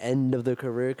really at the end of their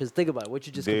career? Because think about it, what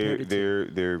you just compared it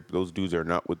to. They're those dudes are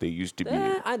not what they used to be.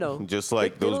 I know. Just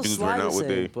like They those don't dudes were slide not the what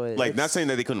they same, but like. Not it's- saying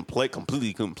that they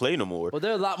completely couldn't play no more. Well,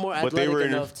 they're a lot more But they athletic were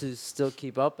in- enough to still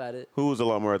keep up at it. Who was a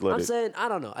lot more athletic? I'm saying, I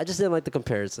don't know. I just didn't like the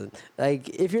comparison. Like,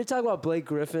 if you're talking about Blake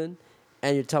Griffin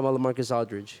and you're talking about LaMarcus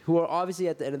Aldridge, who are obviously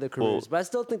at the end of their careers, but I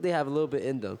still think they have a little bit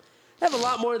in them. They have a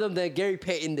lot more of them than Gary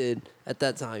Payton did at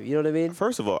that time. You know what I mean?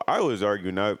 First of all, I was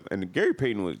arguing now, and Gary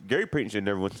Payton should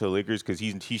never went to the Lakers because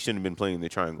he shouldn't have been playing in the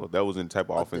triangle. That wasn't the type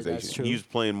of offense they that's should. true. He was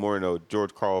playing more in a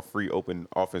George Karl free open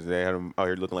offense. They had him out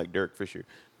here looking like Derek Fisher.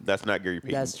 That's not Gary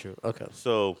Payton. That's true. Okay.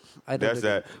 So I don't that's agree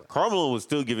that. with that. Karl Malone was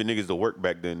still giving niggas the work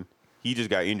back then. He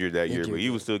just got injured that year, but he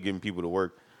was still giving people the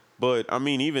work. But I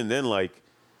mean, even then, like,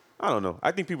 I don't know.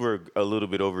 I think people are a little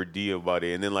bit over D about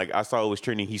it. And then, like, I saw it was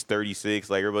trending. He's 36.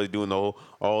 Like, everybody's doing the whole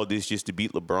all this just to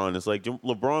beat LeBron. It's like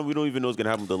LeBron. We don't even know what's gonna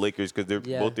happen with the Lakers because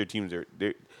Yeah. both their teams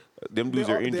them dudes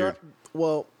are injured.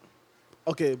 Well,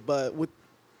 okay, but with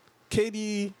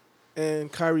KD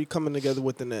and Kyrie coming together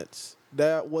with the Nets.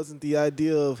 That wasn't the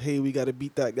idea of, hey, we got to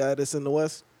beat that guy that's in the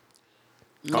West.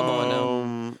 Come on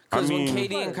now. Because when mean-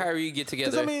 KD and Kyrie get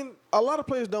Because together, a lot of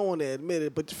players don't want to admit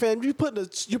it, but fam, you're putting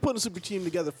a super team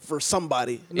together for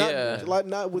somebody, not Yeah.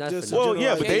 not with Not just. for a Well, general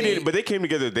yeah, but idea. they KD didn't. But they came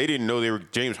together. They didn't know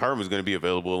James Harden was going to be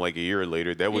available like a year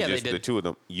later. That was Yeah, they just the did. two of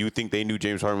them. You think they knew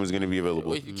James Harden was going to be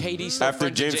available KD after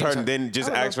James Harden then just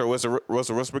asked for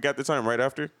Russell Westbrook at the time, right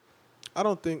after? I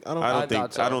don't think. I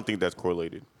thought so. don't think that's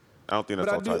correlated. I don't think that's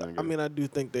But all tied together. I do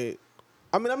think they.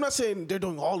 I mean, I'm not saying they're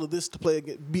doing all of this to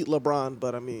beat LeBron,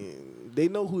 but I mean, they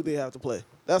know who they have to play.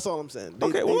 That's all I'm saying.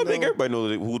 Okay, well, I think know- everybody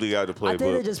knows who they got to play. I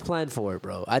think they But just planned for it,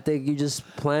 bro. I think you just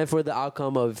plan for the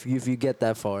outcome of if you get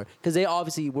that far, because they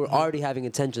obviously were already having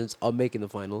intentions of making the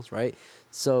finals, right?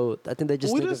 So I think they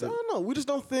just. we think just, I of it. don't know. We just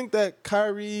don't think that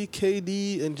Kyrie,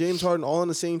 KD, and James Harden all on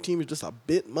the same team is just a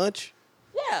bit much.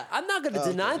 Yeah, I'm not gonna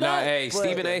deny that. Nah, hey, but-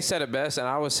 Stephen A. said it best, and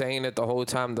I was saying it the whole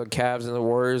time the Cavs and the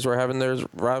Warriors were having their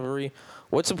rivalry.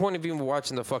 What's the point of even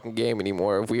watching the fucking game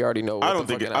anymore if we already know? What I don't the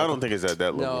think fucking I don't outcome- think it's at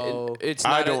that level. No. It's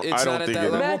I not. don't. It's I not don't at think that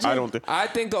it. level. I don't think. I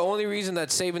think the only reason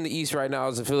that's saving the East right now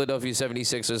is the Philadelphia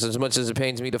 76ers, as much as it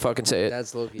pains me to fucking say it.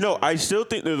 That's low-key No, true. I still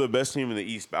think they're the best team in the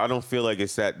East, but I don't feel like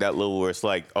it's at that level where it's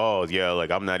like, oh yeah, like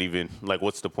I'm not even like,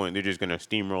 what's the point? They're just gonna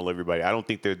steamroll everybody. I don't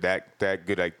think they're that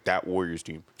good like that Warriors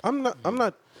team. I'm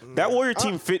not. That Warrior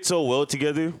team fits so well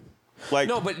together. Like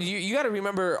No, but you got to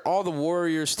remember all the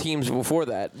Warriors teams before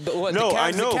that. No,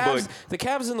 I know, but- the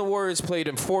Cavs and the Warriors played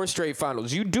in 4 straight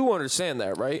finals. You do understand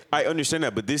that, right? I understand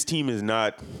that, but this team is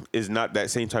not that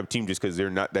same type of team just because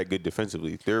they're not that good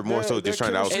defensively. They're more so just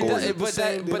trying to chemistry outscore isn't you. the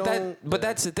same. They don't- But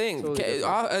that's the thing. Totally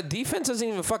different. Defense doesn't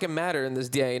even fucking matter in this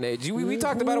day and age. We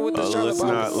talked about it with the Charlotte Let's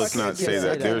Bobcats. not say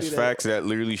that. There's do that. facts that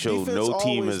literally show Defense no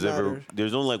team always has ever. matters.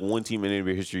 There's only like one team in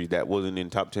NBA history that wasn't in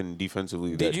top 10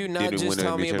 defensively. Did that you not didn't just win an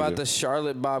tell me NBA about the championship.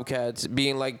 Charlotte Bobcats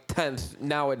being like 10th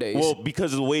nowadays? Well,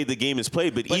 because of the way the game is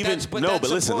played, but, But even that's- but no, that's but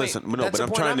the listen, point. listen, no, That's but the I'm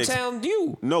point trying I'm to telling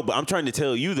you. No, but I'm trying to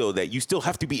tell you though that you still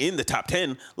have to be in the top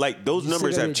 10. Like those You still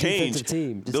numbers gotta have be a defensive changed.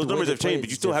 team. Just Those the way numbers they have play changed, but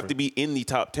is you still have to different. be in the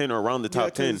top 10 or around the Yeah,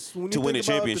 top 10 'cause when you to win a think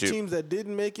about championship. The teams that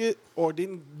didn't make it or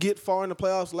didn't get far in the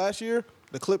playoffs last year,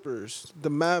 the Clippers, the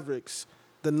Mavericks,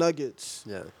 the Nuggets,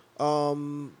 Yeah.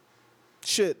 the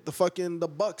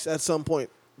Bucks at some point.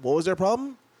 What was their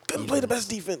problem? Couldn't play the best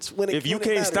defense when it If you when it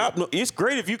can't mattered. stop, no, it's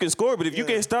great if you can score, but if you Yeah.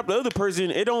 can't stop the other person,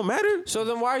 it don't matter. So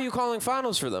then why are you calling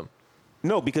finals for them?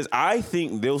 No, because I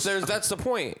think they'll. That's the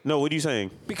point. No, what are you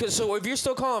saying? Because so if you're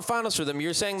still calling finals for them,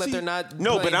 you're saying that See, they're not.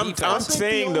 No, but playing I'm defense. think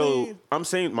saying the though. only- I'm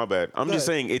saying my bad. I'm Go just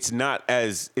ahead. saying it's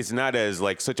not as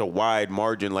like such a wide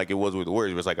margin like it was with the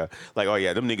Warriors. It's like oh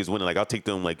yeah, them niggas winning. Like I'll take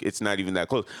them. Like it's not even that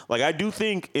close. Like I do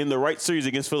think in the right series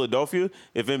against Philadelphia,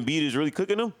 if Embiid is really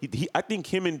cooking them, I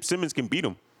think him and Simmons can beat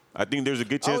them. I think there's a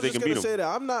good I chance was they just can beat gonna say them.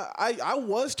 that I'm not. I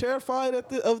was terrified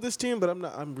of this team, but I'm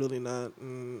not. I'm really not.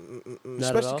 at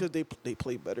Especially all? because they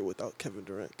play better without Kevin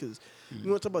Durant. Because you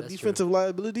want to talk about That's defensive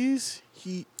liabilities?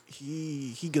 He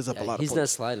gives up a lot of He's not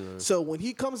points. sliding on it. So when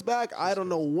he comes back, I don't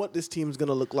know what this team's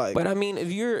gonna look like. But I mean,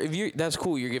 if you're that's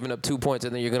cool. You're giving up 2 points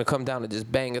and then you're gonna come down and just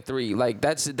bang a 3. Like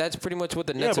that's pretty much what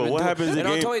the Nets but have been what doing. happens in and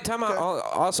I'll game- tell you, time out.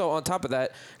 Also on top of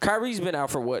that, Kyrie's been out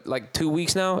for what, like 2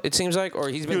 weeks now? It seems like, or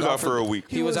he's been was gone out for a week.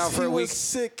 He was out for a He week. was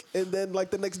sick, and then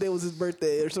like the next day was his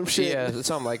birthday or some shit. Yeah,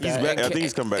 something like He's that. back- And I think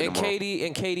he's coming back and tomorrow.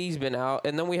 KD's been out,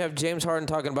 and then we have James Harden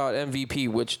talking about MVP,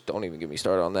 which don't even get me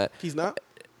started on that. He's not.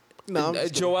 No, I'm just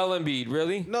kidding. Joel Embiid,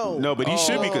 really? No, but he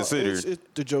should be No, considered.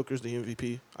 the Joker's the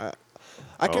MVP.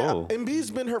 I can't. Oh. Embiid's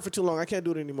been hurt for too long. I can't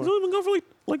do it anymore. He's only been gone for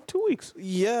like 2 weeks.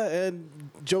 Yeah, and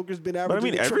Joker's been But I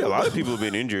averaging. mean, a a triple. lot of people have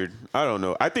been injured. I don't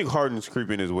know. I think Harden's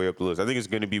creeping his way up the list. I think it's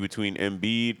going to be between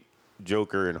Embiid,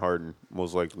 Joker, and Harden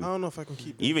most likely. I don't know if I can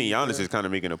keep. Even Embiid Giannis there. is kind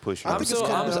of making a push. I I'm think still, it's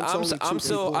I'm, kinda down to I'm, only I'm two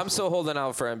still, people. I'm still holding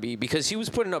out for Embiid because he was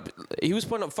putting up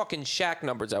fucking Shaq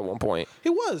numbers at one point. He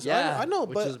was. Yeah, I know,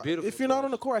 which was but beautiful if you're not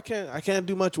on the court, I can't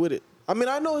do much with it. I mean,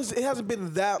 I know it hasn't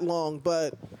been that long,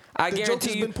 but I the guarantee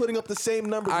Joker's you- been putting up the same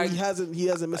numbers. I- He hasn't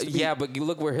missed a beat. Yeah, but you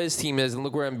look where his team is and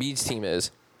look where Embiid's team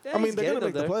is. I mean, they're gonna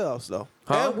make the playoffs though,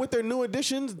 Huh? and with their new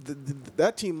additions,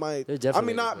 that team might. They're I definitely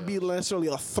mean, gonna not make be necessarily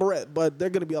a threat, but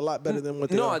they're gonna be a lot better than what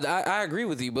they No, are. I agree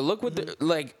with you, but look what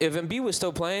like if Embiid was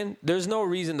still playing, there's no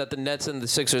reason that the Nets and the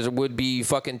Sixers would be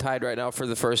fucking tied right now for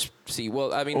the first seed.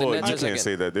 Well, I mean, the Well, Nets you are can't second.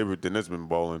 say that. The Nets been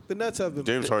balling. The Nets have been.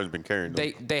 James Harden's been carrying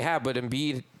them. They have, but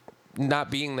Embiid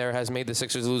not being there has made the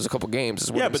Sixers lose a couple games.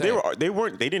 Is what Yeah, I'm but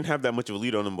saying. they didn't have that much of a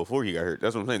lead on them before he got hurt.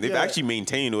 That's what I'm saying. They've Yeah. actually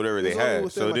maintained whatever It they was only had, within,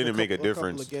 so it like, didn't make a couple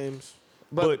difference. of games.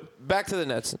 But back to the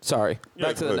Nets. Sorry, Yeah,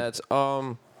 back to go the ahead.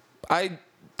 Nets.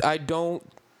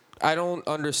 I don't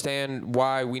understand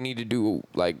why we need to do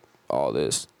like all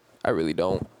this. I really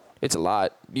don't. It's a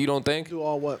lot. You don't think? Do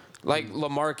all what? Like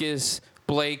LaMarcus,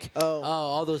 Blake. Oh,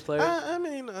 all those players. I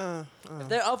mean, If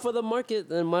they're up for the market,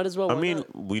 then might as well. I Why mean,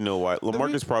 not? we know why.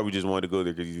 LaMarcus probably just wanted to go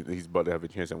there because he's about to have a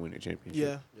chance at winning a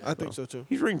championship. yeah, I think so too.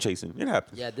 He's ring chasing. It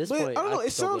happens. Yeah, at this But point, I don't know. It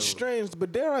don't sounds blame him. strange,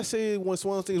 but dare I say, it's one of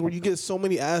those things where you get so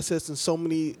many assets and so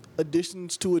many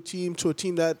additions to a team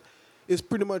that is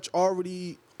pretty much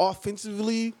already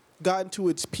offensively gotten to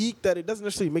its peak that it doesn't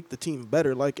necessarily make the team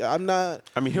better. Like I'm not.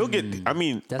 I mean, he'll get. I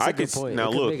mean, That's a I good could point. now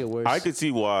It could look. make it worse. I could see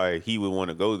why he would want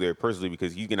to go there personally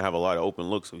because he's gonna have a lot of open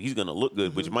looks, so he's gonna look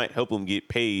good, which might help him get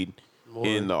paid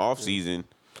in the off season.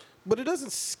 But it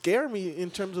doesn't scare me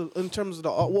in terms of the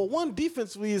one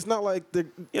defensively. It's not like the. Yeah,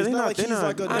 it's they're not not- like he's they're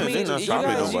like a. not- I Yeah, mean, they're you not stopping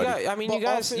guys, nobody. But you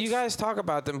offense- guys talk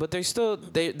about them, but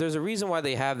there's a reason why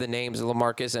they have the names of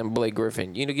LaMarcus and Blake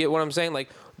Griffin. You know, get what I'm saying? Like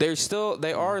they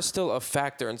are still a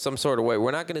factor in some sort of way.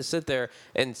 We're not going to sit there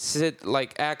and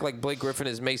act like Blake Griffin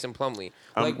is Mason Plumlee.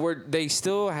 They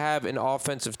still have an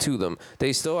offensive to them.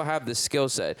 They still have the skill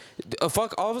set.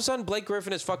 All of a sudden, Blake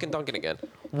Griffin is fucking dunking again.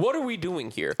 What are we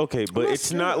doing here? Okay, but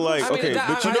it's not like I mean, okay, that-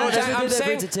 but you I- know I- what? Everything I'm that saying-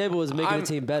 brings to the table is making I'm- the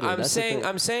team better. I'm That's the saying thing.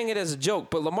 I'm saying it as a joke,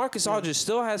 but LaMarcus Aldridge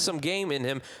still has some game in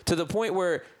him to the point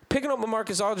where picking up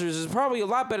LaMarcus Aldridge is probably a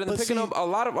lot better than But picking see, up a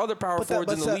lot of other power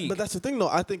forwards in the league. But that's the thing, though.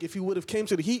 I think if he would have came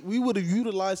to the Heat, we would have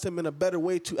utilized him in a better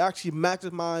way to actually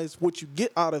maximize what you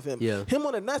get out of him. Yeah. Him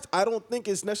on the Nets, I don't think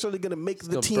it's necessarily going to make the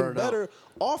gonna team burn out. better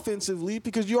offensively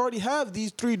because you already have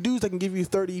these three dudes that can give you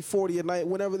 30, 40 a night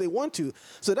whenever they want to.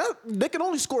 So that they can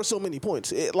only score so many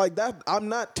points. Like that, I'm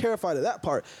not terrified of that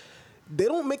part. They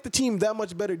don't make the team that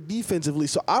much better defensively,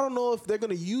 so I don't know if they're going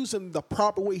to use him the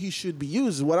proper way he should be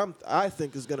used. Is what I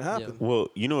think is going to happen. Well,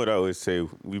 you know what I always say.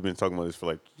 We've been talking about this for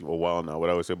like a while now. What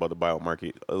I always say about the buyout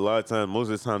market. A lot of times, most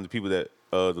of the time, the people that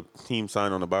the team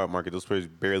sign on the buyout market, those players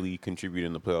barely contribute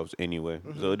in the playoffs anyway.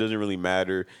 So it doesn't really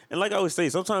matter. And like I always say,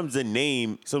 sometimes the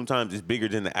name is bigger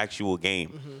than the actual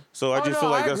game. So I just feel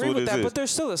like that's agree what with it that, is. but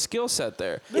there's still a skill set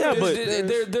there. Yeah, but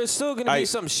there's still going to be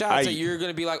some shots I- that you're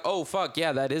going to be like, oh fuck,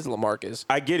 yeah, that is LaMarcus.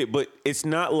 I get it, but it's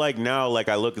not like now. Like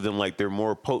I look at them like they're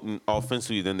more potent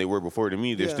offensively than they were before. To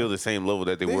me, they're Yeah. still the same level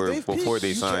that they were They've before peaked. they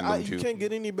You signed can't- them You to. can't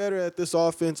get any better at this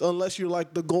offense unless you're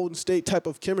like the Golden State type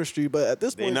of chemistry. But at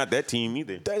this They're point, not that team either.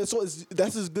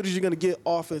 that's as good as you're gonna get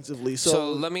offensively. So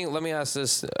So, let me ask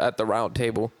this at the round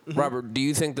table, Robert. Do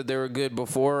you think that they were good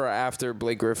before or after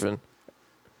Blake Griffin?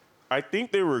 I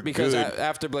think they were Because good.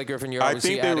 after Blake Griffin, you're I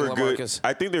obviously think they adding were good. LaMarcus.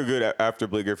 I think they're good after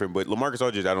Blake Griffin, but LaMarcus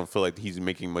Aldridge, I don't feel like he's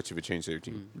making much of a change to their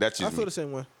team. That's I just feel me. the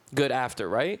same way. Good after,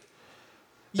 right?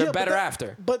 They're but better that-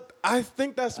 after. But I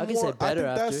think that's I can more. say better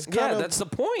I think that's after. kind Yeah, of, that's the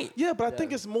point. Yeah, but I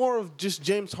think it's more of just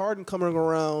James Harden coming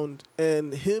around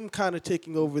and him kind of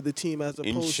taking over the team as opposed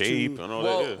in shape to. and all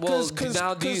that. Well, Yeah.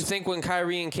 now do you think when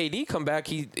Kyrie and KD come back,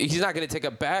 he's not going to take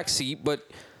a back seat, but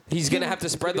he's going to have to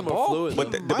spread the more ball? fluid.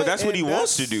 But might, but that's what he and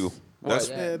wants to that's- do. That's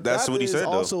And that's that what he is said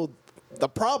though. also the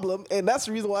problem, and that's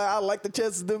the reason why I like the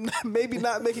chances of them maybe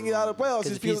not making it out of the playoffs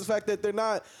is if because he's- of the fact that they're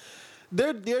not.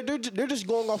 They're just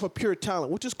going off of pure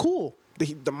talent, which is cool.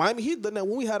 The Miami Heat done that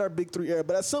when we had our big three era,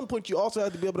 but at some point you also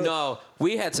have to be able to. No,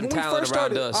 we had some when we talent first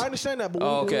around started, us. I understand that, but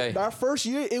Oh, when okay. our first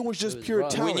year it was just pure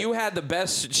rough. talent. When you had the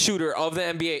best shooter of the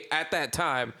NBA at that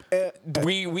time,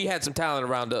 we had some talent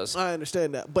around us. I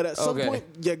understand that, but at some Okay. point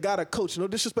you gotta coach. No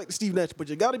disrespect to Steve Nash, but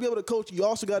you gotta be able to coach. You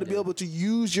also gotta be able to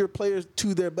use your players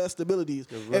to their best abilities.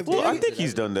 If Well, they- I think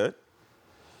he's done that.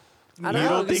 I don't You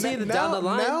know. don't We think- see that now, down the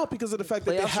line. now because of the fact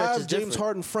that they playoff stretch have is James different.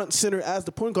 Harden front center as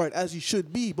the point guard, as he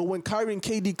should be. But when Kyrie and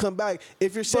KD come back,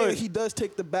 if you're saying But- he does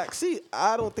take the back seat,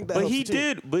 I don't think that But helps he the team.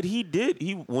 did. But he did.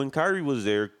 He when Kyrie was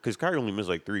there, because Kyrie only missed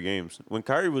like 3 games. When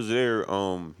Kyrie was there,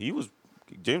 he was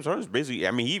James Harden's basically.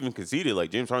 I mean, he even conceded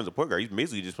like James Harden's a point guard. He's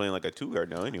basically just playing like a 2 guard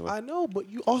now. Anyway, I know, but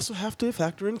you also have to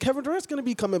factor in Kevin Durant's going to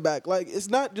be coming back. Like, it's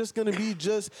not just going to be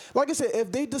just like I said.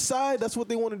 If they decide that's what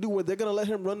they want to do, where they're going to let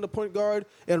him run the point guard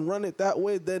and run it that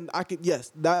way, then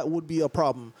yes, that would be a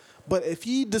problem. But if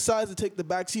he decides to take the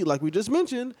back seat, like we just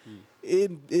mentioned,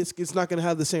 it's not going to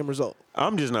have the same result.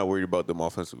 I'm just not worried about them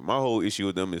offensively. My whole issue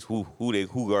with them is who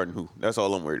guarding who. That's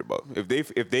all I'm worried about.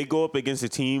 If they go up against a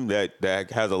team that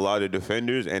has a lot of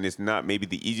defenders and it's not maybe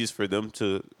the easiest for them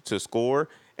to score,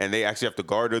 and they actually have to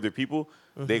guard other people,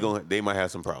 they might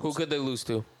have some problems. Who could they lose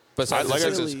to? Besides Like the I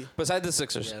Sixers. said- Besides the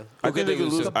Sixers. Yeah. Who I think they could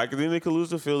lose. to? I think they could lose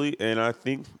to Philly, and I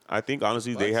think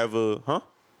honestly they have a You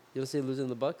don't see him losing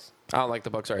the Bucks? I don't like the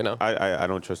Bucks right now. I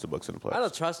don't trust the Bucks in the playoffs. I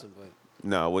don't trust him, but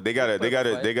No, well, they gotta.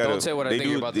 Don't say what I they think do.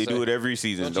 you're about to they say. do it every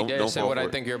season. Don't you dare say fall what for I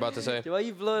it. think you're about to say. why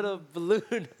you blowing a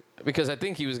balloon? Because I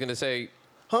think he was going to say,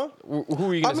 Huh? who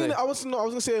are you I going to mean, say? I was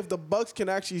gonna say if the Bucks can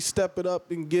actually step it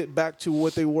up and get back to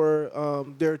what they were,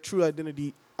 their true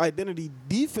identity identity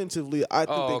defensively, I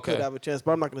think they could have a chance.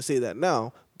 But I'm not going to say that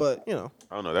now. But, you know.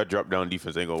 I don't know. That drop down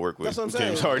defense ain't gonna work with That's what I'm saying.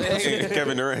 James Harden and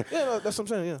Kevin Durant. Yeah, no, that's what I'm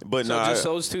saying, yeah. But So nah, just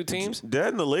those two teams? that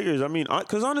and the Lakers. I mean,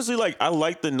 because honestly, like I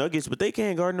like the Nuggets, but they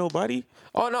can't guard nobody.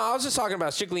 Oh, no, I was just talking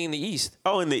about strictly in the East.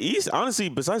 Oh, in the East, honestly,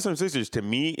 besides some Sixers, to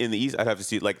me in the East, I'd have to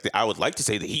see I would like to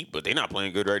say the Heat, but they're not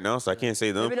playing good right now, so I can't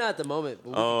say them. Maybe not at the moment. But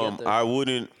we can get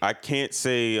there. I can't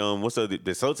say what's the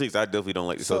Celtics. I definitely don't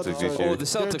like the Celtics this year. Oh, the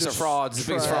Celtics are just frauds.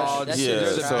 The biggest trash. frauds. That Yeah, shit They're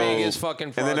is the so- biggest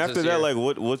fucking frauds. And then after this that, year.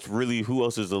 like who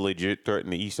else is a legit threat in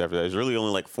the East after that? There's really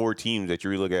only like 4 teams that you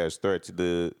really look at as threats.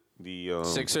 The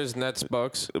Sixers, Nets,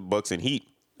 Bucks. the Bucks and Heat.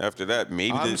 After that,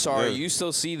 maybe I'm sorry, yeah. you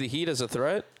still see the Heat as a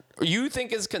threat? You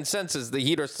think it's consensus the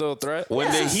Heat are still a threat? When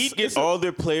the Heat get all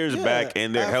their players back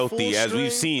and they're at healthy, full as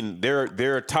we've strength. seen,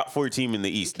 they're a top 4 team in the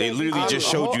East. They literally just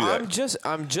showed you that.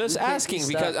 I'm just can't asking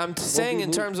be because stopped. I'm saying be in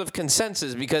moved. terms of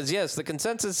consensus because yes, the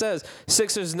consensus says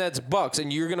Sixers, Nets, Bucks,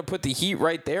 and you're gonna put the Heat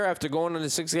right there after going on a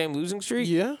 6-game losing streak.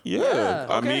 Yeah. Yeah,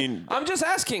 I Okay. mean, I'm just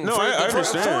asking. No, for, I for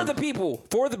understand. the people.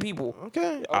 For the people.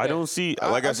 Okay. I don't see.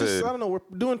 Like I just, said, I don't know. We're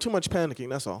doing too much panicking.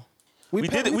 That's all. We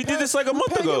did this like a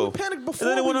month ago. We panicked before.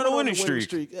 And then it we went on a the winning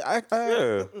streak. I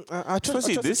Yeah. trust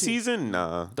especially the this team. season,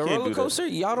 nah. The can't roller do that. coaster,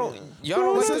 y'all don't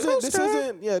This like isn't. This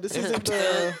isn't. Yeah. This isn't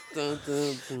the. Dun,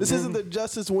 dun, dun. This isn't the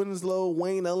Justice Winslow,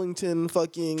 Wayne Ellington,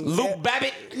 fucking Luke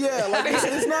Babbitt. Yeah, like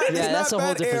it's not. It's Yeah, not that's a whole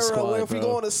that different era squad, where if we bro.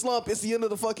 go on a slump, it's the end of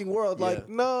the fucking world. Like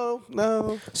no.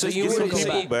 So Just you get some wouldn't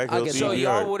people see, back I healthy. get so that. Be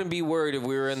y'all all right. wouldn't be worried if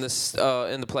we were in this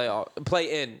in the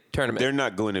play-in tournament. They're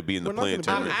not going to be in the We're not play-in gonna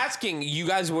be. I'm tournament. asking you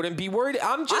guys wouldn't be worried.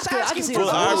 I'm just I can asking see for it.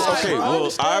 the Well, pod. okay,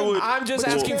 well, I would. I'm just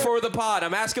But you asking can't- for the pod.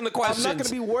 I'm asking the I'm questions. not gonna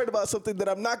be worried about something that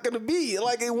I'm not gonna be.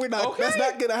 Like we're not. Okay. That's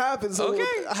not gonna happen. So Okay.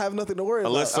 I have nothing to worry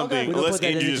Unless about. something, We don't unless put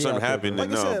that injury or energy something out there, happened, Like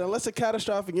then I said, no. unless a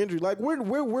catastrophic injury, like we're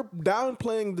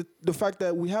downplaying the fact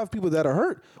that we have people that are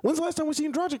hurt. When's the last time we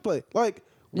seen Dragic play? Like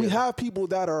we have people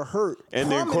that are hurt, And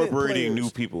they're prominent incorporating players.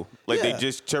 new people. Like Yeah.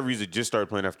 Trevor Ariza just started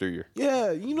playing after a year.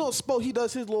 Yeah, you know, Spo, he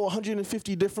does his little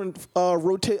 150 different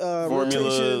Formula,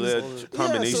 rotations.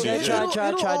 combinations. Yeah,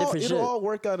 try different it'll shit. all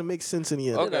work out and make sense in the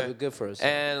end. Okay. That'd be good for us.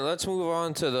 And let's move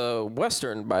on to the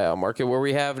Western buyout market, where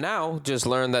we have now just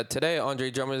learned that today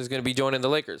Andre Drummond is going to be joining the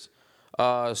Lakers.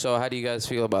 So how do you guys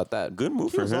feel about that? Good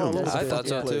move for was all him. over I the thought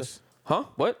so fucking too. place. Huh?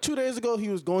 What? 2 days ago, he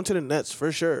was going to the Nets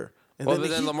for sure. And Well, then, but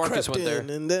the then Heat LaMarcus crept went there. in,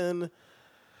 and then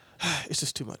it's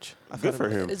just too much. I Good for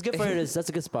him. It's good for him. That's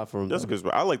a good spot for him. That's a good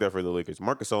spot. I like that for the Lakers.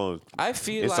 Marcus Gasol, I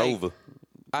feel it's like over.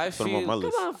 I Put him on my feel.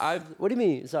 list. I What do you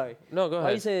mean? Sorry. No, go Why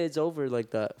ahead. you say it's over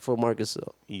like that for Marcus?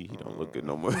 Though? He don't look good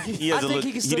no more. He I hasn't think looked. he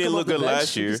He can still didn't come look off the good bench.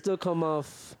 last He year. can still come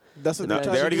off. That's what Nah,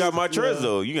 they're they already got trying to do. Montrez Yeah.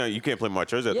 though. You can't play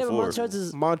Montrez at Yeah, the but 4. Montrez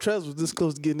is. Montrez was this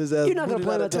close to getting his ass. You're not gonna booted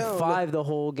play him out at of the town, 5 the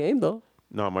whole game though.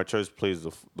 No, Montrez plays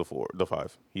the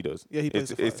 5. He does. Yeah, he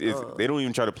plays It's- the 5. They don't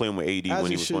even try to play him with AD As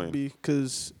when he he was should playing. be,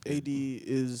 because AD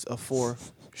is a 4.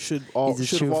 Should He's a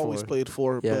have true always 4. played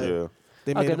 4. Yeah. But Yeah.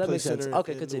 they Okay, made him that play makes sense. center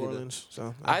Okay, in continue New then. Orleans.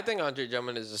 So I think Andre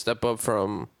Drummond is a step up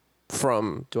from.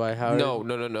 Dwight Howard.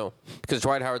 No. Because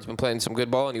Dwight Howard's been playing some good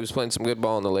ball, and he was playing some good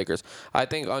ball in the Lakers. I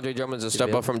think Andre Drummond's a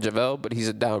step up from JaVale, but he's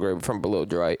a downgrade from below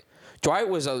Dwight. Dwight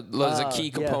was a key yeah.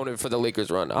 component for the Lakers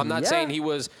run. I'm not Yeah. saying he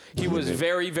was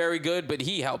very, very good, but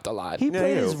he helped a lot. He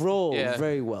played yeah. his role Yeah.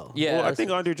 very well. Yeah. Well, I That's-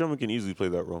 think Andre Drummond can easily play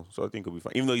that role, so I think he'll be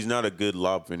fine. Even though he's not a good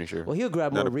lob finisher. Well, he'll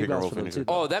grab Not more a pick and rebounds roll for them finisher. too.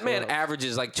 Oh, that man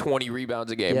averages like 20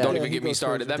 rebounds a game. Yeah. Don't Yeah, even he get me goes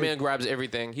started. crazy. That man grabs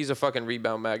everything. He's a fucking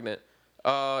rebound magnet.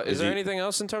 Is there he- anything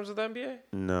else in terms of the NBA?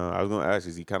 No, I was gonna ask: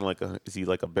 is he kind of is he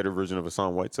like a better version of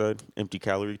Hassan Whiteside, empty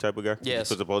calorie type of guy? Yes.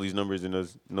 He puts up all these numbers and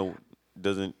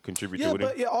doesn't contribute yeah, to winning.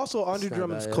 but yeah, also Andre not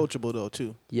Drummond's bad, yeah. coachable though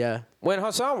too. Yeah. When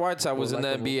Hassan Whiteside was in the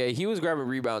likable. NBA, he was grabbing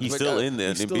rebounds. He's but, still in the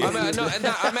NBA. I meant, no,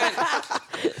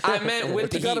 I meant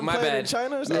with the You got Heat. him My playing in bad.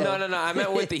 China or something? No. I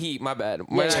meant with the Heat. My bad.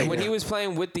 When he was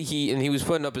playing with the Heat and he was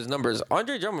putting up his numbers,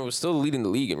 Andre Drummond was still leading the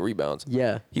league in rebounds.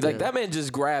 Yeah. That man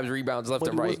just grabs rebounds left But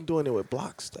and he right. wasn't doing it with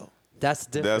blocks though. That's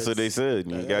the difference. That's what they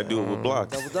said. You gotta do it with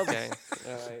blocks. Okay.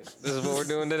 All right. This is what we're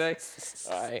doing today.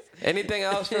 All right. Anything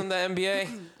else from the NBA?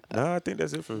 Nah, I think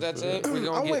that's it for. That's it. We're I'm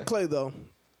gonna with get Clay though.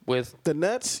 with. The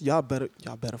Nets, y'all better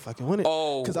fucking win it.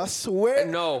 Oh. because I swear,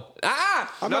 No.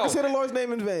 I'm not gonna say the Lord's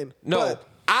name in vain. No. but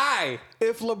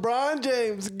if LeBron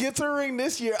James gets a ring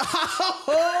this year,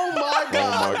 oh my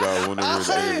God! Oh my God!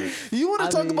 Whenever You want to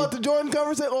talk mean- about the Jordan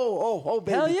conversation? Oh,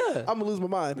 baby! Hell yeah. I'm gonna lose my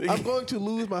mind. I'm going to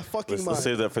lose my fucking let's mind.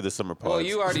 save that for the summer pod. Well,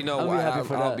 you already know I'll be why happy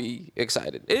for I'll that. be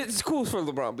excited. It's cool for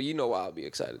LeBron, but you know why I'll be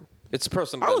excited. It's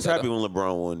personal. I was happy vendetta. when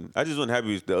LeBron won. I just wasn't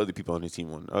happy with the other people on his team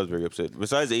won. I was very upset.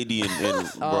 Besides AD and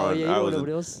LeBron, Oh, yeah, you I know was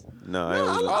nobody else? no. I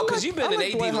wasn't. Oh, because you've been I an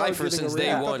like AD Dwight Howard lifer getting since a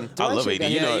day ring. one. I love AD. You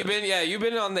Yeah, know, you've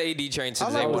been on the AD train since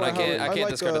day like one. I Dwight Howard. can't like,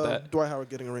 discredit that. Dwight Howard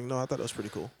getting a ring. No, I thought that was pretty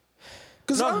cool.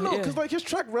 Because No, I don't know, yeah. because like his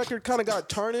track record kind of got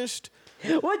tarnished.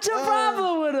 What's your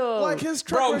problem with him? Like his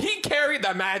track Bro, record. he carried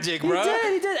the Magic, he bro.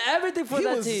 did. He did everything for He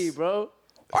that was- team, bro.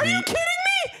 Are you kidding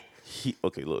me?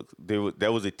 okay, look,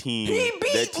 that was a team. He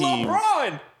beat that team,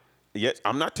 LeBron. Yes,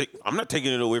 I'm not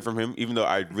taking it away from him, even though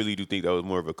I really do think that was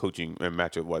more of a coaching and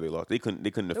matchup why they lost. They couldn't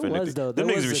defend was, it. though. Them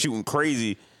There niggas was were a- shooting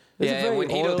crazy. It's a Yeah, very when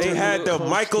Hedo oiled They took had the coach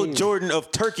Michael team. Jordan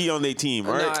of Turkey on their team,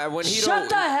 right? Nah, when Hedo, Shut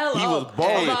the hell He up. was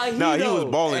balling. About Nah, he was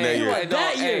Hedo. balling that Hey, year. right,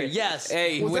 That no, year, hey, yes.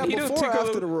 Hey, Was when that Hedo before took or after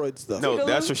over, the roid stuff? No,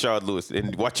 that's Rashad Lewis.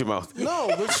 And watch your mouth.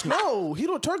 No,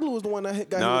 Hito Turkoglu was the one that hit.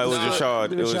 Got Nah, hit it with was the-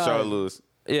 Rashad. It was Rashad. Rashad Lewis.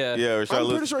 yeah, Yeah, Rashad I'm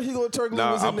Lewis. pretty sure Hito Turkoglu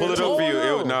Nah, was in I'll pull there. it up for you.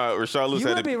 Oh, no. Rashad Lewis You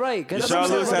had might be right, 'cause Rashad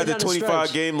I'm Lewis saying had the down the 25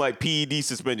 stretch. game like PED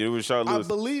suspension. It was Rashad I Lewis.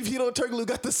 believe Hito Turkoglu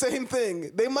got the same thing.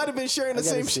 They might have been sharing the I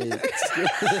gotta same see shit.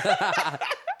 it.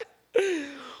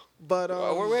 But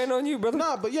we're waiting on you, brother.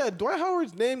 Nah, but yeah, Dwight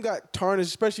Howard's name got tarnished,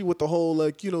 especially with the whole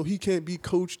like he can't be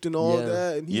coached and all Yeah.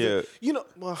 that. And he's Yeah.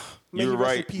 well, You were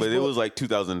right, but it was like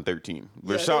 2013.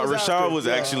 Yeah, it Rashad was after. Rashad was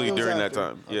Yeah, actually it was during after. that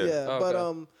time. Yeah. Yeah, but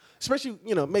Okay. especially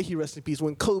may he rest in peace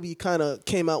when Kobe kind of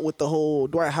came out with the whole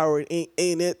Dwight Howard ain't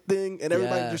it thing, and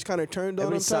everybody Yeah. just kind of turned on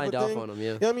him. Everybody Type signed of off thing. on him, yeah.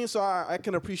 You know what I mean? So I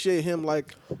can appreciate him.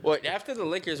 Like What after the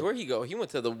Lakers? Where'd he go? He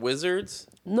went to the Wizards.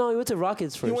 No, he went to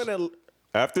Rockets first. he went at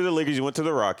After the Lakers, he went to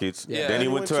the Rockets. Yeah. Then he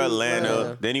went to Atlanta.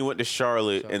 Atlanta. Then he went to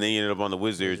Charlotte, and then he ended up on the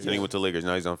Wizards. Then he went to Lakers.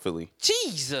 Now he's on Philly.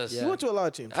 Jesus, Yeah. he went to a lot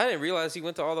of teams. I didn't realize he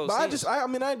went to all those. But teams.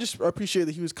 I just appreciate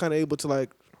that he was kind of able to like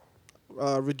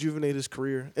rejuvenate his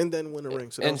career and then win a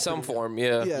ring. So that in was some pretty- form,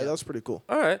 yeah. Yeah, that was pretty cool.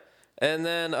 All right, and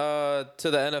then to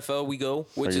the NFL we go.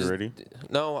 Which Are you is ready?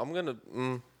 No, I'm gonna.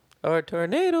 A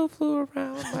tornado flew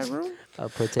around my room. A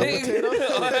potato.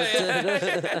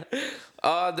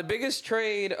 The biggest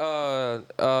trade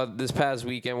this past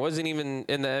weekend wasn't even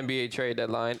in the NBA trade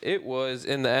deadline. It was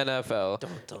in the NFL.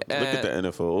 Look at the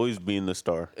NFL, always being the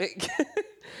star.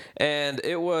 And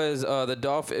it was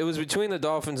It was between the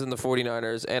Dolphins and the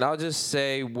 49ers. And I'll just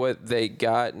say what they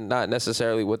got, not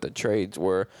necessarily what the trades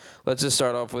were. Let's just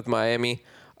start off with Miami.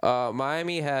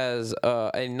 Miami has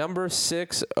the number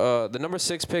 6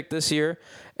 pick this year,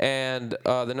 and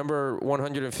the number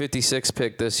 156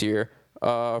 pick this year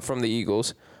from the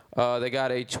Eagles. They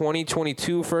got a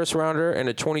 2022 first rounder and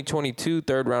a 2022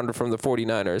 third rounder from the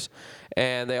 49ers.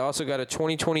 And they also got a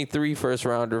 2023 first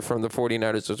rounder from the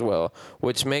 49ers as well,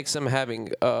 which makes them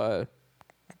having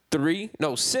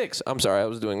 6. I'm sorry, I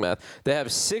was doing math. They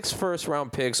have 6 first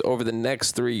round picks over the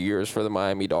next 3 years for the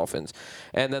Miami Dolphins.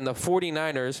 And then the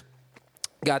 49ers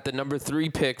got the number 3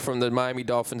 pick from the Miami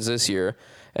Dolphins this year.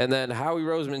 And then Howie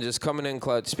Roseman just coming in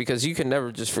clutch because you can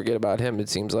never just forget about him, it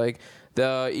seems like.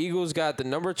 The Eagles got the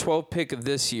number 12 pick of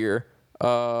this year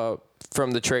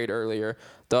from the trade earlier,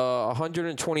 the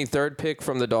 123rd pick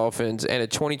from the Dolphins, and a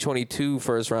 2022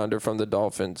 first rounder from the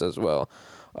Dolphins as well.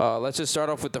 Let's just start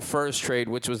off with the first trade,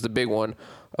 which was the big one.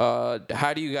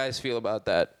 How do you guys feel about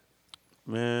that?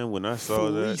 Man, when I saw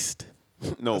Fleeced.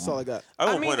 that, no, That's all I got. I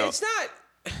I don't mean, point out. it's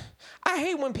not. I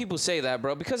hate when people say that,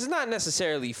 bro, because it's not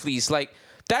necessarily fleece. Like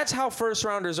that's how first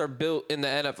rounders are built in the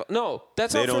NFL. No,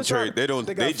 that's They how don't first trade. round- They don't.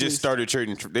 They They got just fleeced. started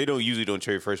trading. They don't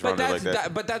trade first But rounders like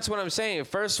that. but that's what I'm saying.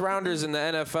 First rounders in the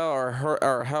NFL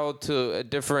are held to a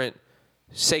different Or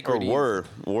sacredity. were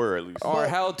at least. Are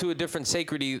held to a different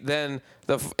sacredity than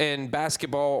in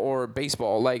basketball or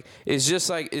baseball. Like it's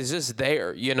just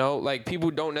there, you know. Like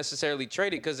people don't necessarily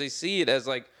trade it because they see it as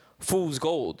like fool's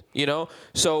gold, you know.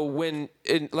 So when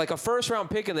like a first round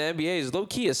pick in the NBA is low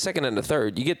key a second and a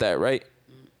third. You get that right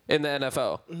in the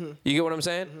NFL. You get what I'm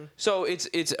saying? So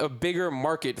it's a bigger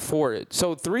market for it.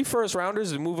 So 3 first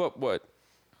rounders to move up what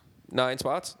 9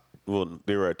 spots? Well,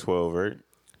 they were at 12, right?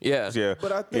 Yeah. Yeah.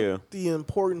 But I think yeah. the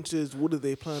importance is what do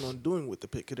they plan on doing with the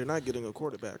pick? 'Cause they're not getting a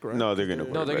quarterback, right? No, they're getting a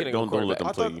No, they're quarterback. getting a Don't let them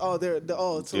I play thought.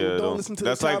 you. So don't listen to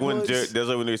That's the like when tabloids. that's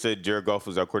like when they said Jared Goff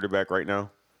was our quarterback right now.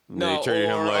 And No, they traded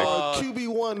him or, like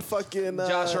QB1 fucking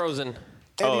Josh Rosen.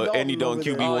 Andy Dalton, over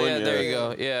there. QB1. Oh one, yeah, there yeah. you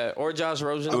go. Yeah, or Josh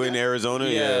Rosen. in Arizona.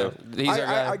 Yeah. he's our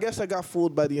guy. I guess I got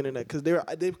fooled by the internet because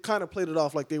they kind of played it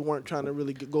off like they weren't trying to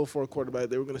really go for a quarterback.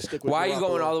 They were going to stick with. Why are you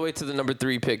going Garoppolo. all the way to the number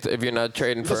 3 pick if you're not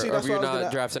trading for, But see, or that's if you're what I was not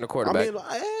gonna- drafting a quarterback?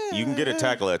 I mean, You can get a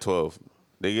tackle at 12.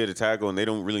 They get a tackle and they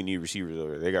don't really need receivers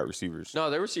over there. They got receivers.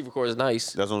 No, their receiver core is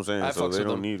nice. That's what I'm saying. I So fucks they with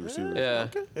don't them. need receivers. Yeah.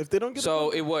 okay. If they don't get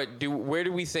So where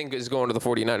do we think is going to the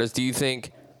 49ers? Do you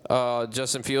think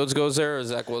Justin Fields goes there or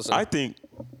Zach Wilson? I think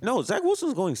no. Zach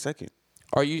Wilson's going second.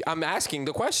 I'm asking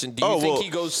the question. Do you Oh, think well- he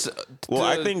goes? Well,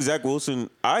 I think Zach Wilson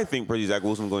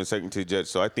going second to the Jets,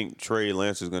 so I think Trey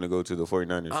Lance is going to go to the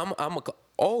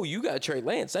 49ers. You got Trey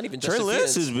Lance, not even Trey Justin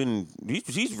Lance Fields. has been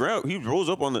he rolls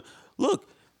up on the look.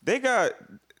 They got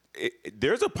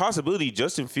there's a possibility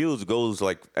Justin Fields goes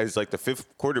as the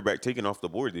fifth quarterback taken off the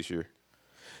board this year.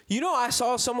 You know, I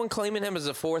saw someone claiming him as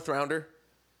a fourth rounder,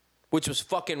 which was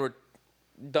fucking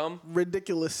dumb.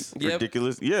 Ridiculous. Yep.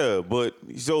 Ridiculous, yeah. But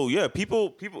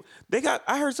people they got.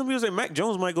 I heard some people say Mac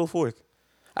Jones might go fourth.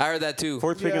 I heard that too.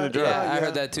 Fourth pick in the draft. Yeah, I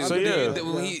heard that too.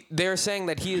 So, They're saying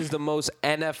that he is the most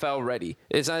NFL ready.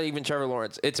 It's not even Trevor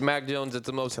Lawrence. It's Mac Jones. It's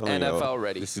the most NFL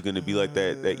ready. This is going to be like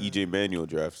that EJ Manuel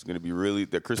draft. It's going to be really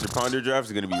the Christian Ponder draft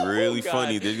is going to be really God.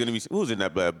 funny. There's going to be who's in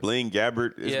that Blaine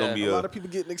Gabbert. It's going to be A lot of people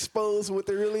getting exposed what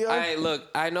they really are. Look,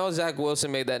 I know Zach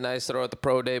Wilson made that nice throw at the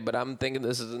pro day, but I'm thinking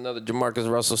this is another Jamarcus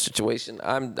Russell situation.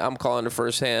 I'm calling it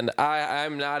firsthand.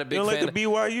 I'm not a big You don't fan. like the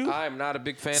BYU? I'm not a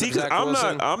big fan See, of 'cause Zach I'm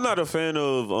Wilson. not a fan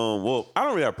of I don't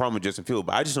really have a problem with Justin Fields,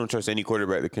 but I just don't trust any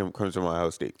quarterback that comes from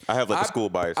Ohio State. I have a school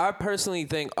bias. I personally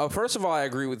think, first of all, I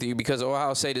agree with you because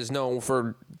Ohio State is known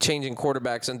for changing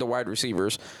quarterbacks into wide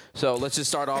receivers. So let's just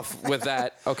start off with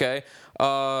that, okay?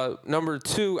 Number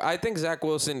two, I think Zach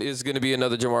Wilson is going to be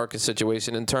another Jamarcus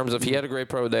situation in terms of he had a great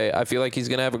pro day. I feel like he's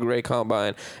going to have a great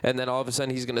combine. And then all of a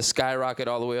sudden he's going to skyrocket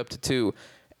all the way up to 2.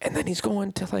 And then he's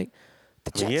going to the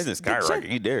Jets. He hasn't skyrocketed.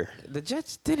 He there. The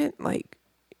Jets didn't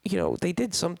they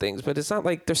did some things, but it's not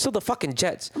like they're still the fucking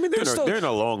Jets. I mean, they're in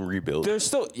a long rebuild. They're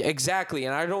still exactly,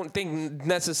 and I don't think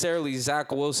necessarily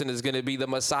Zach Wilson is going to be the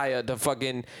messiah to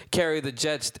fucking carry the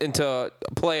Jets into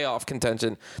playoff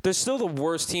contention. They're still the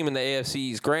worst team in the AFC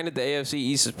East. Granted, the AFC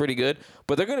East is pretty good,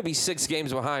 but they're going to be 6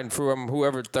 games behind from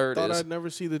whoever third Thought is. I'd never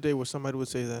see the day where somebody would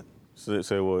say that.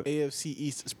 Say what? AFC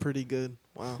East is pretty good.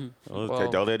 Wow.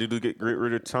 Okay, all they had to do is get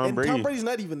rid of Tom And Brady. Tom Brady's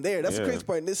not even there. That's the Yeah. crazy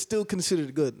part. And it's still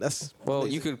considered good. That's Well,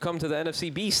 amazing. you could come to the NFC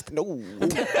Beast. No.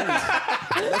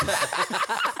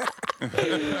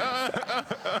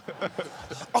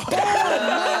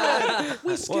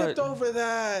 We skipped over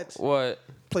that. What?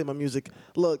 Play my music.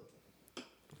 Look,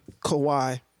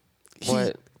 Kawhi.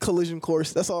 What? Collision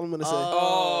course. That's all I'm gonna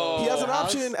say. He has an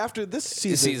option after this This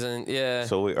season. season, yeah.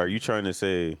 So wait, are you trying to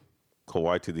say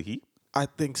Kawhi to the Heat? I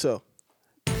think so.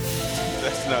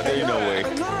 That's not. There's no way.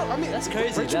 No, I mean That's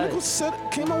crazy. Rachel Nichols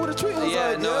came out with a tweet. It was Yeah,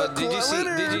 like, no. yeah, Did you Kawhi see?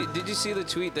 Leonard. Did you see the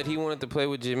tweet that he wanted to play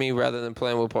with Jimmy rather than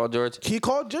playing with Paul George? He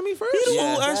called Jimmy first.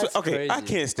 Yeah, that's okay, I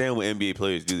crazy. can't stand when NBA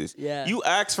players do this. Yeah. You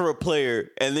ask for a player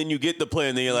and then you get the player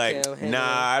and then you're like, can't handle nah,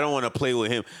 it. I don't want to play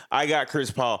with him. I got Chris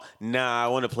Paul. Nah, I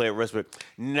want to play at Westbrook.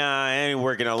 Nah, it ain't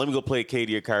working out. Let me go play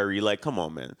KD or Kyrie. Like, come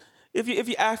on, man. If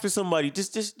you ask for somebody,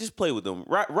 just play with them.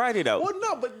 Ride it out. Well,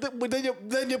 no, but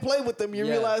then you play with them. You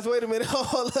Yeah. realize, wait a minute, you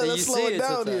let's slow see it it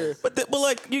down sometimes. here. But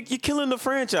like you're killing the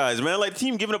franchise, man. Like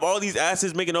team giving up all these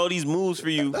assets, making all these moves for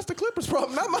you. That's the Clippers'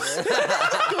 problem, not mine.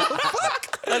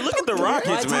 Like, look at the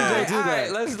Rockets, team man. don't do that.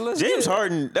 All right, let's James get,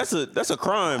 Harden, that's a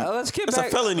crime. Let's get that's back. a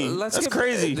felony. Let's That's get-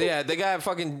 crazy. Yeah, they got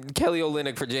fucking Kelly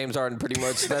Olynyk for James Harden, pretty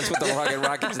much. That's what the fucking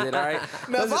Rockets did. All right.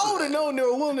 Now, if I would have known they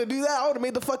were willing to do that, I would have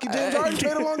made the fucking James Harden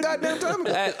trade a long goddamn time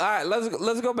ago. All right,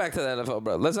 let's go back to the NFL,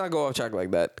 bro. Let's not go off track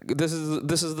like that. This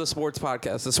is the sports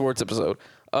podcast, the sports episode.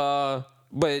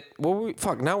 But what were we?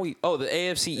 Fuck. Now the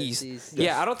AFC East. East.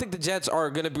 Yeah, I don't think the Jets are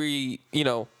gonna be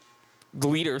the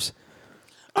leaders.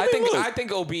 I mean, look. I think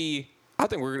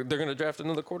they're gonna draft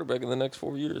another quarterback in the next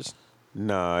 4 years.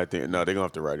 Nah, they're gonna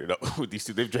have to write it up with these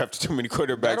two. They've drafted too many That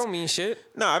quarterbacks. don't mean shit.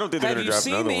 Nah, I don't think they're Have gonna you draft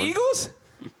seen another the one. Eagles?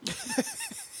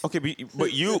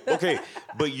 Okay,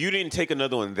 but you didn't take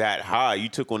another one that high. You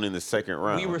took one in the second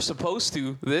round. We were supposed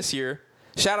to this year.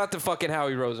 Shout out to fucking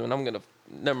Howie Roseman.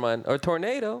 Never mind. Or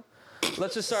Tornado.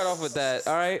 Let's just start off with that.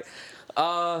 All right.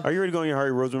 Are you ready to go on your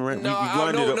Harry Roseman rant? No, we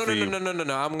lined it up no, for you.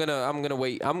 no. I'm gonna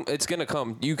wait. It's gonna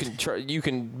come. You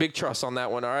can big trust on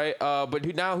that one. All right. But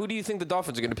who do you think the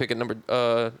Dolphins are gonna pick at number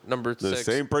The 6?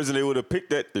 same person they would have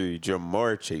picked at 3,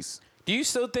 Jamar Chase. Do you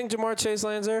still think Jamar Chase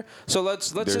lands there? So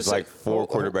let's There's just like say, 4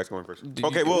 quarterbacks going first.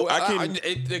 Okay,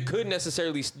 It could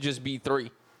necessarily just be 3.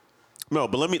 No,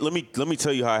 but let me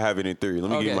tell you how I have it in 3.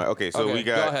 Let me give you my So Okay, we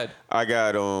got go ahead. I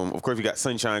got of course we got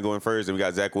Sunshine going first, and we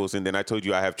got Zach Wilson. Then I told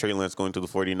you I have Trey Lance going to the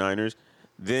 49ers.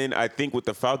 Then I think with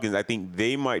the Falcons, I think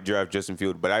they might draft Justin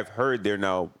Fields, but I've heard they're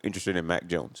now interested in Mac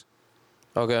Jones.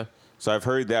 Okay. So I've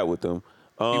heard that with them.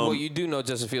 Well, you do know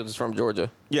Justin Fields is from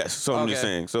Georgia. Yes, so I'm just Okay.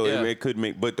 saying. So Yeah. it could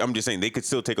make, but I'm just saying they could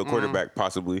still take a quarterback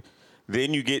possibly.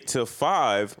 Then you get to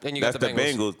 5. Then you got that's the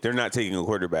Bengals. They're not taking a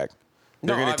quarterback.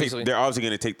 No, They're obviously. They're obviously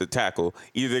going to take the tackle.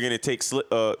 Either they're going to take.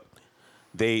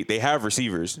 They have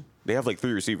receivers. They have like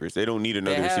 3 receivers. They don't need They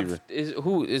another receiver.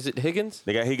 is it Higgins?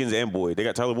 They got Higgins and Boyd. They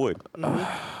got Tyler Boyd.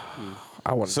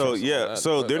 I want So yeah,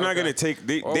 so they're not gonna take.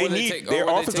 They need their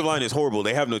offensive line is horrible.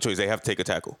 They have no choice. They have to take a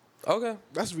tackle. Okay.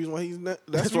 That's the reason why he's not.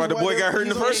 That's why the boy got hurt in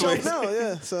the first place. Now,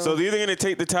 yeah. So they're either gonna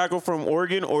take the tackle from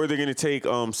Oregon or they're gonna take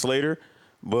Slater.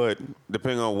 But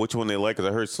depending on which one they like, because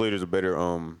I heard Slater's a better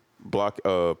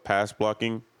pass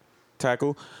blocking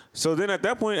tackle. So then at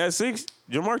that point at 6,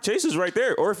 Jamar Chase is right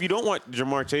there. Or if you don't want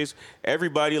Jamar Chase,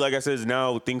 everybody, like I said,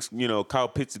 now thinks Kyle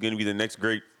Pitts is gonna be the next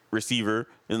great receiver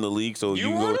in the league. So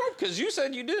You want him? Because you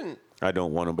said you didn't. I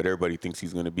don't want him, but everybody thinks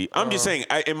he's going to be. I'm just saying,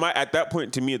 at that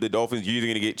point, to me, at the Dolphins, you're either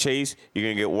going to get Chase, you're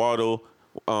going to get Waddle,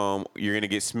 you're going to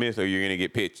get Smith, or you're going to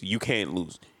get Pitts. You can't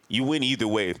lose. You win either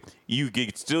way. You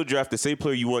can still draft the same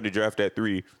player you wanted to draft at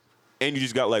 3, and you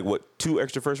just got 2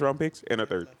 extra first-round picks and a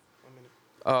third.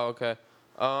 Oh, okay.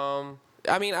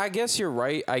 I mean, I guess you're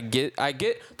right. I get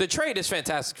the trade is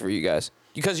fantastic for you guys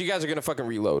because you guys are gonna fucking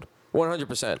reload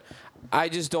 100%. I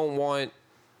just don't want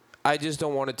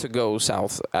it to go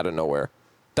south out of nowhere.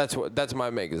 That's my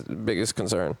biggest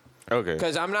concern. Okay.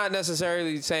 Because I'm not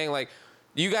necessarily saying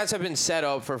you guys have been set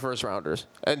up for first rounders,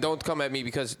 and don't come at me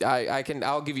because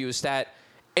I'll give you a stat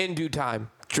in due time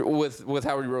with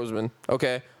Howie Roseman.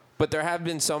 Okay, but there have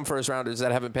been some first rounders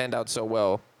that haven't panned out so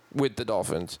well with the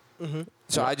Dolphins. Mm-hmm.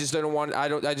 So I just don't want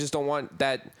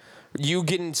that you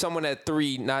getting someone at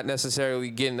 3, not necessarily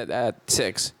getting it at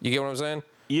 6. You get what I'm saying?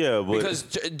 Yeah, but Because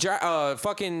draft,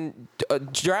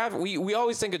 we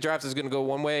always think a draft is going to go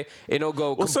one way, and it'll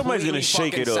go somebody's completely gonna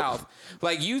shake fucking it up.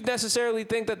 south. You necessarily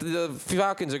think that the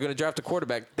Falcons are going to draft a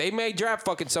quarterback. They may draft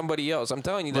fucking somebody else. I'm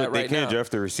telling you that right now. they can't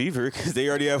draft a receiver because they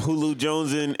already have Julio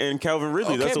Jones and Calvin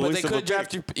Ridley. Okay, That's a but waste they of a could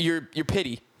draft pick. your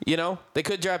pity. You know, they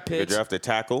could draft They could Pitts draft a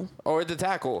tackle, or the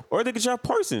tackle. or they could draft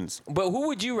Parsons. But who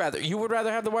would you rather? You would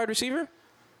rather have the wide receiver?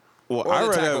 Well, Or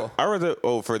the tackle. I rather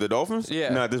for the Dolphins. Yeah.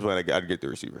 Nah, this one I'd get the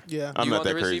receiver. Yeah. I'm You not want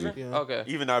that the crazy. receiver? Yeah. Okay.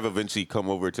 Even I've eventually come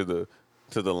over to the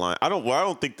line. I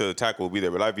don't think the tackle will be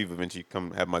there, but I've eventually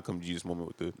have my come Jesus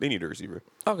moment with they need a receiver.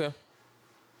 Okay.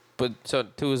 But so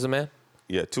 2 is the man?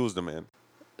 Yeah, 2 is the man.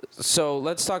 So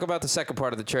let's talk about the second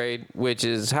part of the trade, which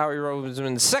is Howie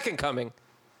Roseman's second coming.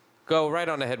 Go right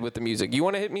on ahead with the music. You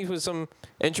want to hit me with some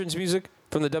entrance music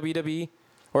from the WWE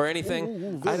or anything?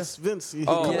 Ooh, Vince. I'm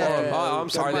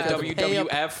sorry, the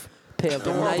WWF, Pay up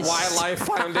the a World nice. Wildlife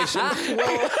Foundation.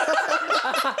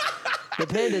 The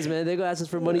Pandas, man, they go ask us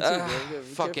for money too. Man.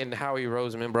 Fucking Howie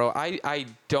Roseman, bro. I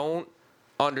don't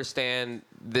understand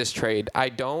this trade. I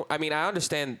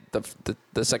understand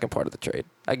the second part of the trade.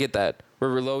 I get that. We're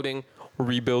reloading, we're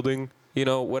rebuilding,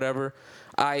 whatever.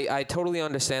 I totally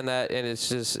understand that, and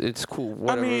it's cool.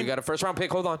 Whatever. We got a first round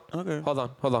pick. Hold on. Okay.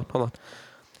 Hold on.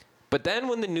 But then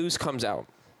when the news comes out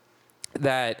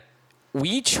that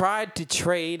we tried to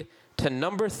trade to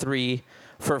number 3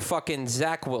 for fucking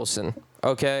Zach Wilson,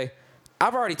 okay?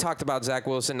 I've already talked about Zach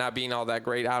Wilson not being all that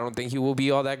great. I don't think he will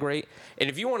be all that great. And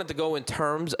if you wanted to go in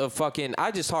terms of fucking,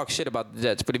 I just talk shit about the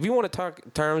Jets, but if you want to talk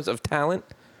in terms of talent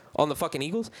on the fucking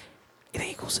Eagles, the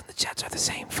Eagles and the Jets are the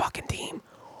same fucking team.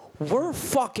 We're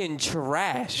fucking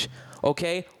trash,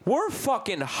 okay? We're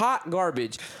fucking hot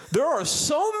garbage. There are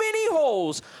so many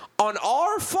holes on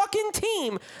our fucking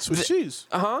team. Swiss cheese.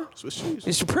 Swiss cheese.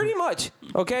 It's pretty much,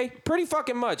 okay? Pretty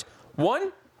fucking much.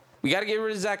 1, we got to get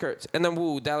rid of Zach Ertz. And then,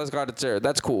 Dallas got it there.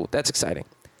 That's cool. That's exciting.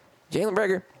 Jalen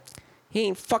Reagor, he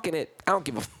ain't fucking it. I don't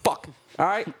give a fuck, all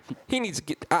right? He needs to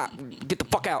get the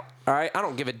fuck out, all right? I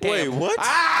don't give a damn. Wait, what?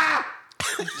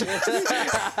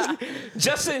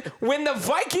 Justin, when the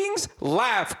Vikings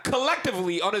laugh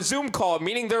collectively on a Zoom call,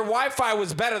 meaning their Wi-Fi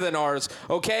was better than ours,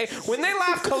 okay? When they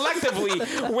laugh collectively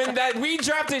when we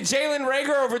drafted Jalen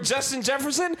Reagor over Justin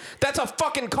Jefferson, that's a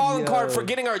fucking calling card for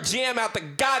getting our GM out the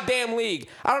goddamn league.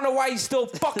 I don't know why he's still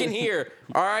fucking here,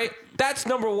 all right? That's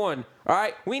number 1, all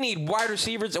right? We need wide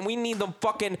receivers, and we need them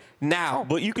fucking now.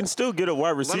 But you can still get a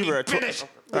wide receiver at 12. Finish.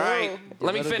 All right,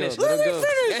 let me finish. Let him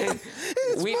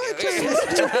go.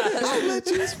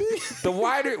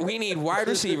 We need wide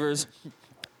receivers.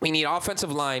 We need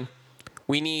offensive line.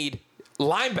 We need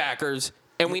linebackers,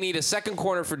 and we need a second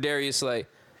corner for Darius Slay.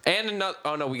 And another.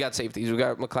 Oh no, we got safeties. We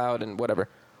got McLeod and whatever.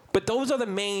 But those are the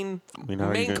main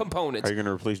components. How are you going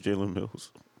to replace Jalen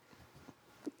Mills?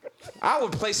 I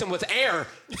would place him with air.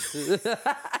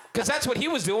 Because that's what he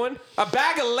was doing. A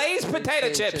bag of Lay's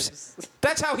potato chips.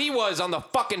 That's how he was on the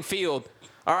fucking field.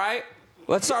 All right?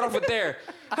 Let's start off with there.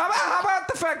 How about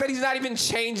the fact that he's not even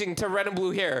changing to red and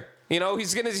blue hair?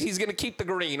 He's gonna keep the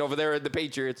green over there at the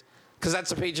Patriots. Because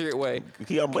that's the Patriot way.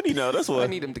 He got money now. That's why. I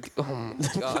need him to... Oh, my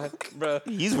God, bro.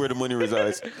 He's where the money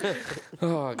resides.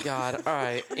 Oh, God. All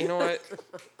right. You know what?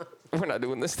 we're not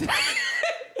doing this today.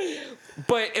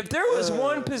 But if there was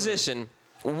one position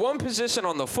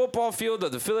on the football field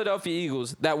of the Philadelphia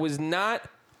Eagles that was not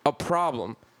a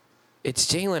problem, it's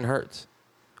Jalen Hurts.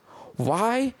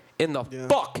 Why in the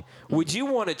fuck would you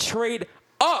want to trade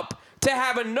up to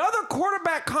have another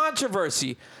quarterback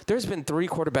controversy? There's been two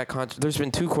quarterback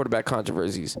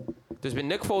controversies. There's been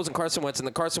Nick Foles and Carson Wentz, and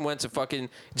the Carson Wentz and fucking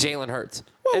Jalen Hurts.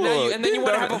 And then you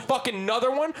want to have a fucking another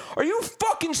one? Are you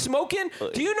fucking smoking?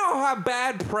 Do you know how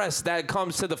bad press that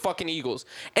comes to the fucking Eagles?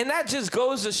 And that just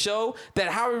goes to show that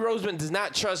Howie Roseman does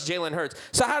not trust Jalen Hurts.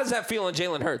 So how does that feel on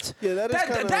Jalen Hurts? Yeah,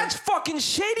 that's fucking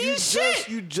shady as shit.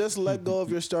 You just let go of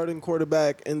your starting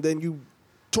quarterback, and then you,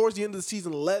 towards the end of the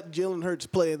season, let Jalen Hurts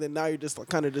play, and then now you're just like,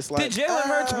 kind of just like. Did Jalen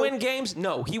Hurts win games?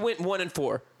 No, he went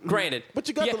 1-4. Granted, but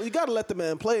you got to let the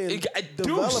man play and do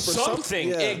develop something.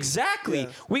 Yeah. Exactly. Yeah.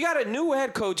 We got a new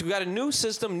head coach. We got a new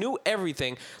system, new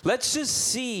everything. Let's just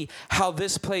see how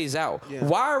this plays out. Yeah.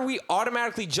 Why are we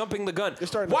automatically jumping the gun?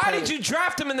 Why did you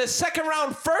draft him in the second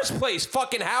round first place,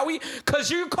 fucking Howie?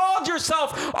 Because you called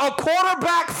yourself a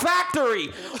quarterback factory.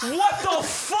 What the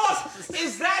fuck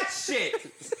is that shit?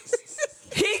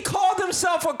 He called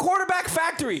himself a quarterback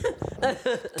factory.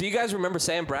 Do you guys remember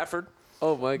Sam Bradford?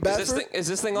 Oh my God. Is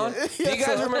this thing on? Do you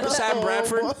guys remember Sam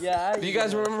Bradford? Yeah. Do you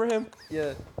guys remember him?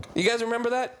 Yeah. You guys remember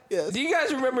that? Yes. Do you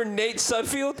guys remember Nate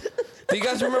Sudfeld? Do you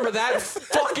guys remember that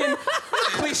fucking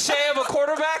cliche of a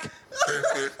quarterback?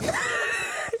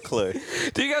 Clay.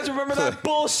 Do you guys remember that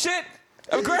bullshit?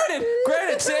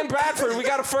 Granted, Sam Bradford, we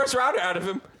got a first rounder out of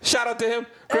him. Shout out to him.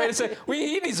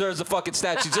 He deserves a fucking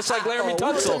statue, just like Laramie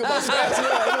Tunsil. We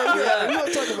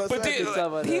don't talk about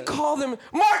But he called him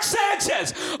Mark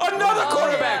Sanchez, another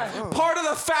quarterback, part of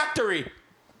the factory.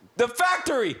 The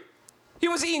factory. He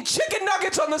was eating chicken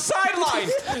nuggets on the sideline.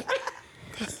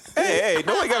 Hey,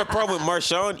 nobody got a problem with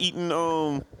Marshawn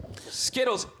eating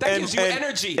Skittles. That gives you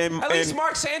energy. At least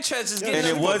Mark Sanchez is getting.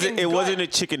 And it wasn't a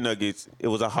chicken nuggets. It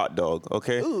was a hot dog.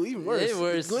 Okay. Ooh, even worse. Way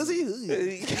worse.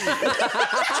 Glizzy.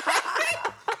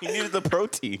 He needed the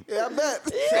protein. Yeah, I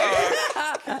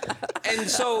bet. And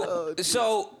so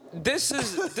this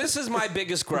is my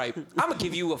biggest gripe. I'm gonna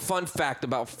give you a fun fact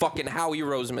about fucking Howie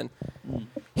Roseman.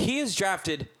 He has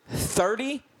drafted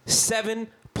 37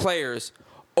 players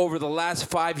over the last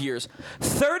 5 years.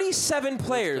 37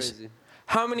 players. crazy.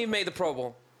 How many made the Pro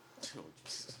Bowl?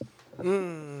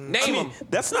 Name them.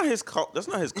 That's not his calling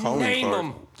Name card.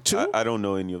 them. Two? I don't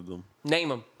know any of them. Name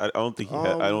them. I don't think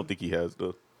he has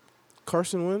though.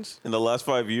 Carson Wentz. In the last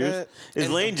 5 years, is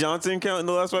Lane Johnson count in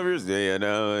the last 5 years?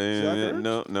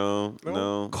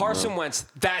 No. Carson Wentz.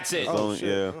 That's it.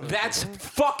 Yeah. That's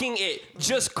fucking it.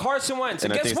 Just Carson Wentz.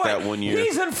 And I guess think what? it's that 1 year.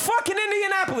 He's in fucking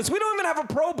Indianapolis. We don't even have a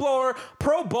Pro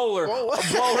Bowler.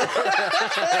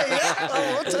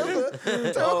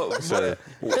 Sorry.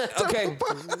 Okay.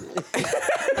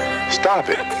 Stop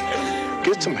it.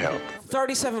 Get some help.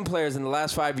 37 players in the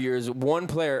last 5 years. One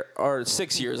player, or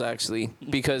 6 years actually,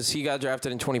 because he got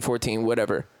drafted in 2014,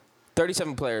 whatever.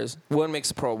 37 players. One makes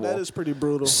the Pro Bowl. That is pretty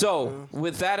brutal. So,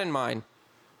 with that in mind,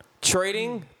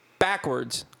 trading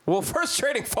backwards. Well, first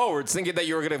trading forwards, thinking that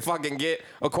you were going to fucking get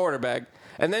a quarterback.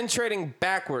 And then trading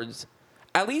backwards.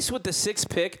 At least with the 6th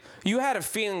pick, you had a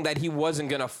feeling that he wasn't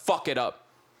going to fuck it up.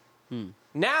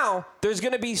 Now, there's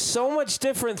going to be so much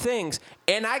different things.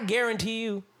 And I guarantee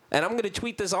you, and I'm going to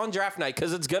tweet this on draft night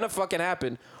because it's going to fucking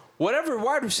happen. Whatever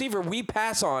wide receiver we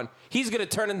pass on, he's going to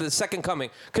turn into the second coming.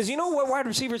 Because you know what wide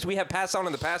receivers we have passed on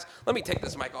in the past? Let me take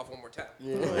this mic off one more time.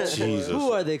 Jesus.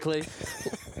 Who are they, Clay?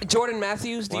 Jordan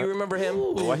Matthews, do you remember him?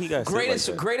 Why he got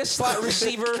Greatest slot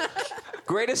receiver,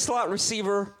 greatest slot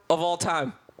receiver of all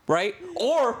time, right?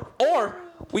 Or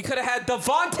we could have had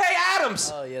Devontae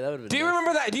Adams. Oh, yeah, that would have been Do you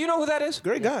remember that? Do you know who that is?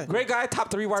 Great guy. Great guy, top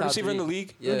 3 wide Top receiver in the 3.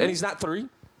 league, Yeah. and he's not 3.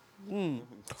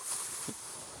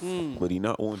 But he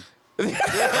not one. Do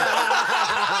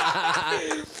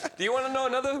you want to know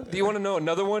another? Do you want to know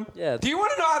another one? Yeah. Do you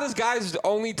want to know how this guy's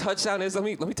only touchdown is? Let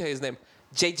me tell you his name.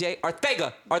 JJ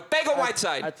Arthega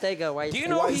Whiteside. Arthega Whiteside. Do you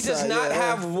know he does Whiteside, not yeah.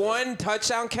 have one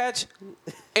touchdown catch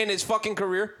in his fucking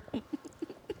career?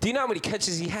 Do you know how many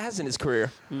catches he has in his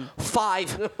career?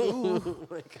 5.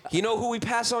 You know who we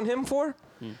pass on him for?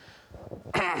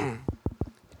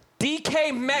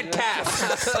 DK Metcalf.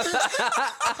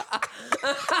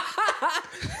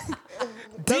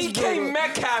 DK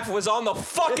Metcalf was on the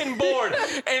fucking board,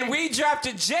 and we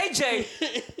drafted JJ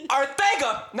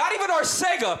Arthega, not even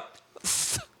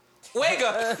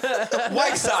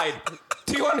Whiteside.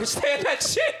 Do you understand that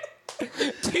shit?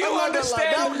 Do you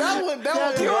understand?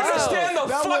 Do you understand the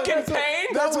fucking pain?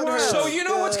 That's what hurts. So you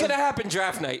know what's gonna happen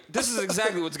draft night. This is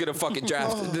exactly what's gonna fucking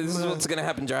draft. This is what's gonna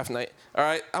happen draft night. All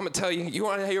right, I'm gonna tell you. You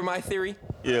want to hear my theory?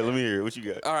 Yeah, let me hear it. What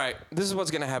you got? All right, this is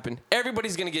what's gonna happen.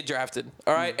 Everybody's gonna get drafted.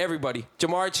 All right, everybody.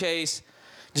 Jamar Chase,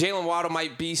 Jalen Waddle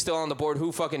might be still on the board.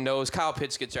 Who fucking knows? Kyle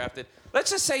Pitts gets drafted. Let's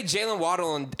just say Jalen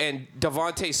Waddle and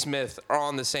Devontae Smith are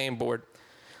on the same board.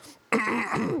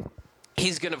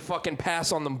 He's going to fucking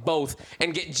pass on them both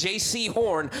and get J.C.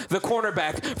 Horn, the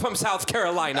cornerback from South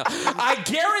Carolina. I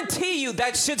guarantee you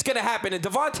that shit's going to happen. And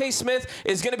Devontae Smith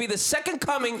is going to be the second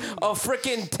coming of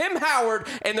freaking Tim Howard,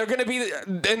 and they're going to be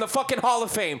in the fucking Hall of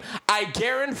Fame. I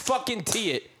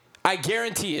guarantee it. I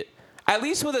guarantee it. At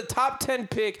least with a top 10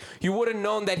 pick, you would have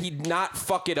known that he'd not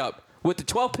fuck it up. With the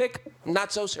 12th pick, I'm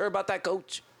not so sure about that,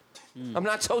 coach. I'm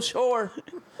not so sure.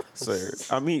 Sir,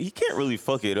 I mean, he can't really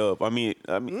fuck it up. I mean, he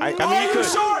could.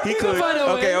 He could. find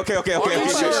a way. Okay. Are you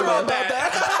sure about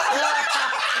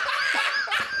that?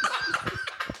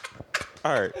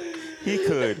 All right, he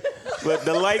could, but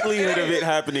the likelihood of it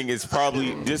happening is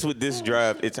probably just with this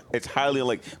draft. It's highly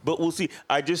unlikely. But we'll see.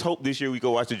 I just hope this year we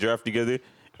go watch the draft together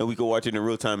and we go watch it in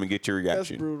real time and get your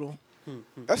That's reaction. brutal.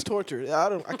 That's torture.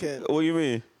 I can't. What do you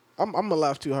mean? I'm gonna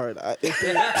laugh too hard. If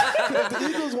the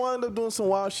Eagles wind up doing some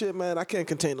wild shit, man, I can't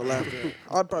contain the laughter.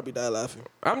 I'd probably die laughing.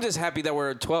 I'm just happy that we're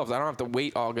at 12th. I don't have to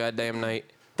wait all goddamn night.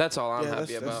 That's all I'm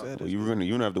happy about. Well, you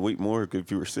don't have to wait more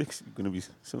if you were 6. You're gonna be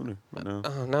sooner. No.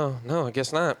 Oh, no, I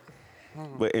guess not.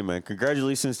 But hey, man,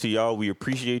 congratulations to y'all. We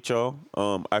appreciate y'all.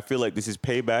 I feel like this is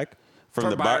payback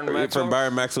from Byron Maxwell?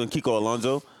 Byron Maxwell and Kiko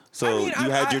Alonso. So I mean, you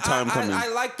had your time coming. I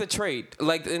like the trade.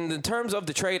 Like, in the terms of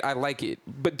the trade, I like it.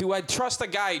 But do I trust the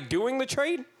guy doing the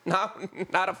trade? Not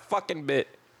a fucking bit.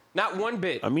 Not one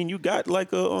bit. I mean, you got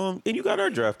like and you got our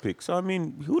draft pick. So I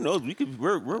mean, who knows?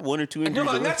 We're 1 or 2 injuries No,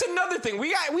 away. and that's another thing. We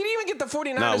didn't even get the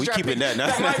 49ers Nah, we draft keeping pick. that. Nah,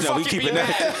 might nah, we fucking keeping be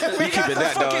that. mad. We We got keeping the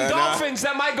that, fucking dog. Nah. Dolphins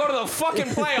that might go to the fucking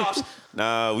playoffs.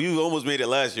 Nah, we almost made it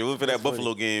last year. We went for that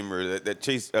Buffalo game or that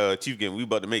Chase Chief game. We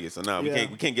about to make it. So nah, we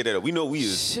can't get that up. We know we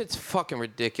is. Shit's fucking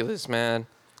ridiculous, man.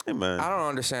 Hey man. I don't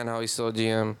understand how he's still a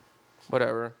GM.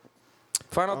 Whatever.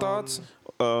 Final thoughts?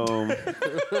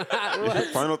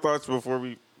 Final thoughts before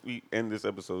we end this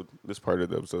episode, this part of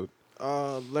the episode.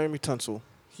 Laramie Tunsil.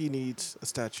 He needs a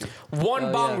statue.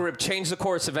 One bong rip changed the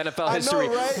course of NFL history. I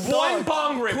know, right? One Dog,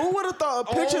 bong rip. Who would have thought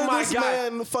a picture Oh of my this God.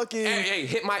 man fucking... Hey,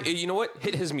 hit my. You know what?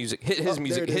 Hit his music. Hit his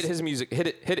music. there it Hit is. his music. Hit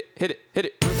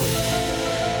it.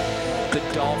 The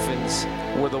Dolphins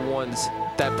were the ones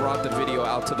that brought the video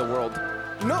out to the world.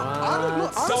 No, I don't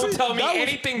know. Honestly, Don't tell me that was-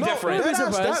 anything no, different.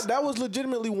 That was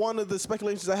legitimately one of the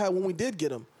speculations I had when we did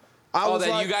get him.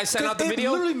 That you guys sent out the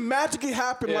video? It literally magically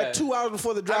happened like 2 hours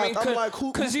before the draft. I'm like,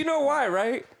 who? Because you know why,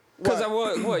 right? Because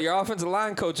What? your offensive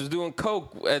line coach was doing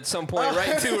coke at some point,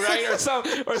 right? Too, right? Or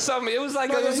something. It was like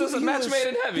it was just a match made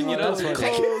in heaven, you know? He was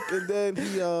coke, and then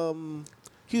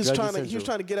he was Drug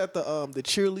trying to get at the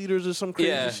cheerleaders or some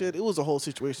crazy shit. It was a whole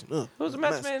situation. It was a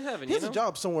match made in heaven. He has you a know?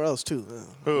 job somewhere else too.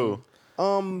 Who?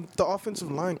 The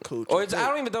offensive line coach. Or I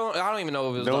don't even know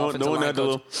if it was the No offensive one line had the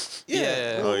coach. little.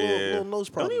 Yeah. Oh yeah. Little nose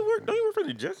Don't problem. you work for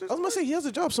the Jets? I was gonna say he has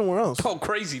a job somewhere else. Oh,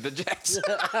 crazy, the Jets.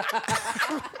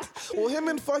 Well, him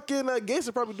and fucking Gates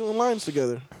are probably doing lines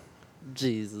together.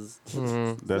 Jesus.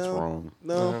 That's No. wrong.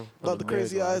 No, not the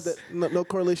crazy eyes. That no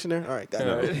correlation there. All right, got it.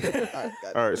 All right, got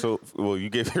it. All right, so you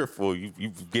gave your full.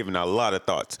 You've given a lot of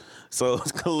thoughts. So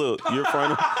Khalil, your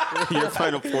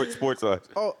final sports thoughts.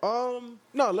 Oh,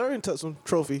 no, Larry Tunsil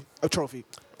trophy,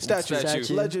 statue,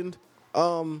 Statue. legend.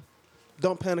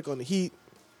 Don't panic on the Heat.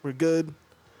 We're good.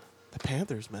 The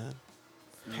Panthers, man.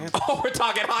 Oh, we're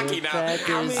talking hockey now. Packers.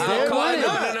 They're They're winning.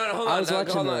 No, hold I on. was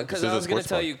watching Hold on. that. Because This I is was a going to sports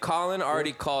tell pod. you, Colin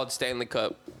already called Stanley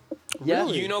Cup. Yeah.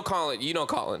 Really? You know Colin.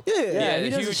 Yeah, he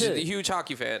does the shit. huge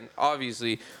hockey fan,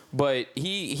 obviously. But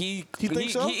he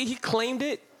think so? he claimed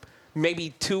it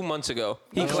maybe 2 months ago.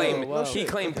 He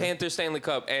claimed Panther Stanley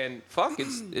Cup, and fuck,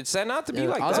 it's set out to be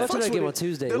like I was that. watching that game on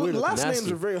Tuesday. The We were last nasty.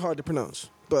 names are very hard to pronounce,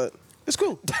 but it's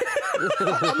cool.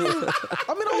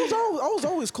 I was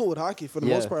always cool with hockey for the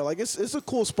Yeah. most part. Like it's a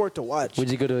cool sport to watch. Would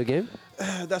you go to a game?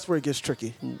 That's where it gets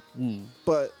tricky.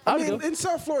 But I I would mean, go. in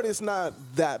South Florida, it's not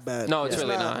that bad. No, it's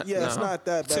really not. Yeah, it's No. not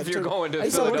that bad. If you're going to I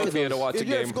used to work Philadelphia at to watch a if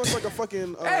you game. go to like a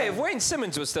fucking Hey, if Wayne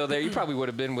Simmons was still there, you probably would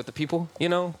have been with the people, you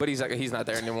know. But he's not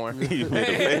there anymore. You made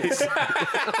a face.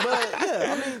 but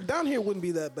yeah, I mean, down here wouldn't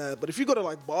be that bad. But if you go to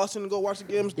like Boston and go watch the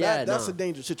games, Yeah, that's no. a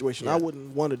dangerous situation. I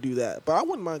wouldn't want to do that. But I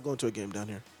wouldn't mind going to a game down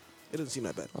here. It doesn't seem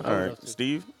that bad. All right,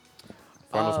 Steve.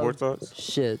 Final sports thoughts.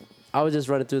 Shit. I was just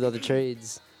running through the other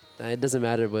trades. It doesn't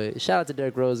matter, but shout out to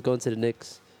Derrick Rose going to the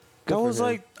Knicks. Good That for was him.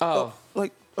 like Oh.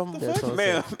 like That's all I'm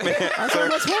Man,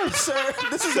 Sir,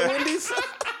 this is a Wendy's.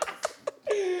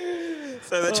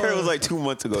 so that trade was like 2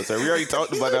 months ago, sir. We already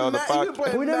talked about that on the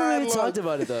podcast. We never really talked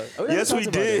about it though. Yes, we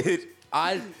did.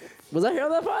 Was I here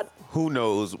on that pod? Who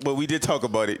knows? But we did talk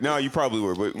about it. No, you probably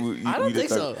were. But I don't think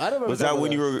so. I don't remember. Was that talking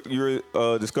when about you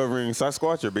were discovering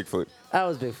Sasquatch or Bigfoot? That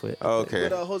was Bigfoot. Okay,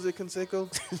 With Jose Canseco.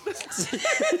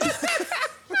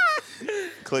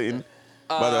 Clayton.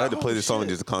 By the way, I had to play this song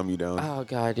just to calm you down. Oh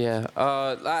God, yeah.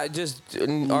 Our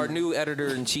new editor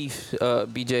in chief,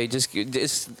 BJ.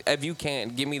 Just if you can,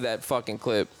 give me that fucking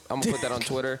clip. I'm gonna put that on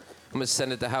Twitter. I'm gonna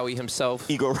send it to Howie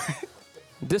himself. Ego.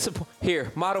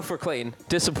 Here, motto for Clayton: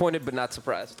 disappointed but not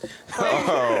surprised. Oh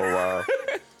wow.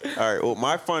 All right. Well,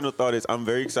 my final thought is I'm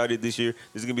very excited this year.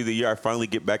 This is gonna be the year I finally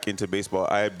get back into baseball.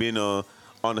 I have been on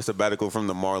a sabbatical from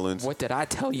the Marlins. What did I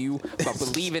tell you about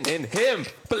believing in him?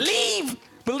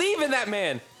 Believe in that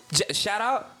man. Shout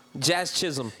out Jazz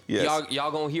Chisholm. Yes.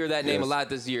 Y'all gonna hear that name a lot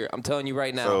this year. I'm telling you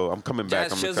right now. So I'm coming back.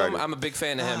 Jazz I'm Chisholm, excited. I'm a big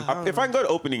fan of him. If I can go to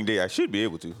opening day, I should be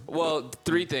able to. Well,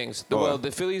 three things.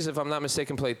 The Phillies, if I'm not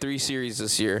mistaken, played 3 series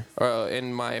this year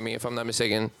in Miami, if I'm not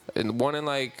mistaken. And one in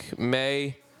like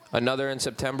May, another in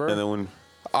September. And then when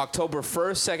October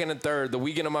 1st, 2nd, and 3rd, the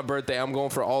weekend of my birthday, I'm going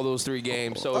for all those 3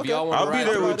 games. So if y'all want to I'll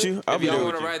be there with you. I'll if be there y'all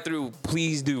with want to you. ride through,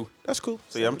 please do. That's cool.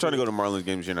 So yeah, I'm trying to go to Marlins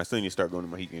games here, and I still need to start going to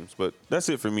my Heat games. But that's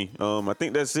it for me. I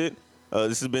think that's it.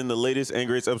 This has been the latest and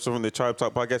greatest episode from the Tribe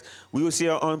Talk podcast. We will see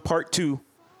you on part 2.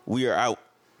 We are out.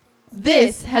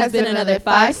 This has been another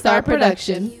 5-star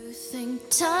production. You think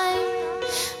time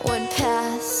would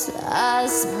pass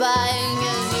us by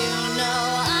and you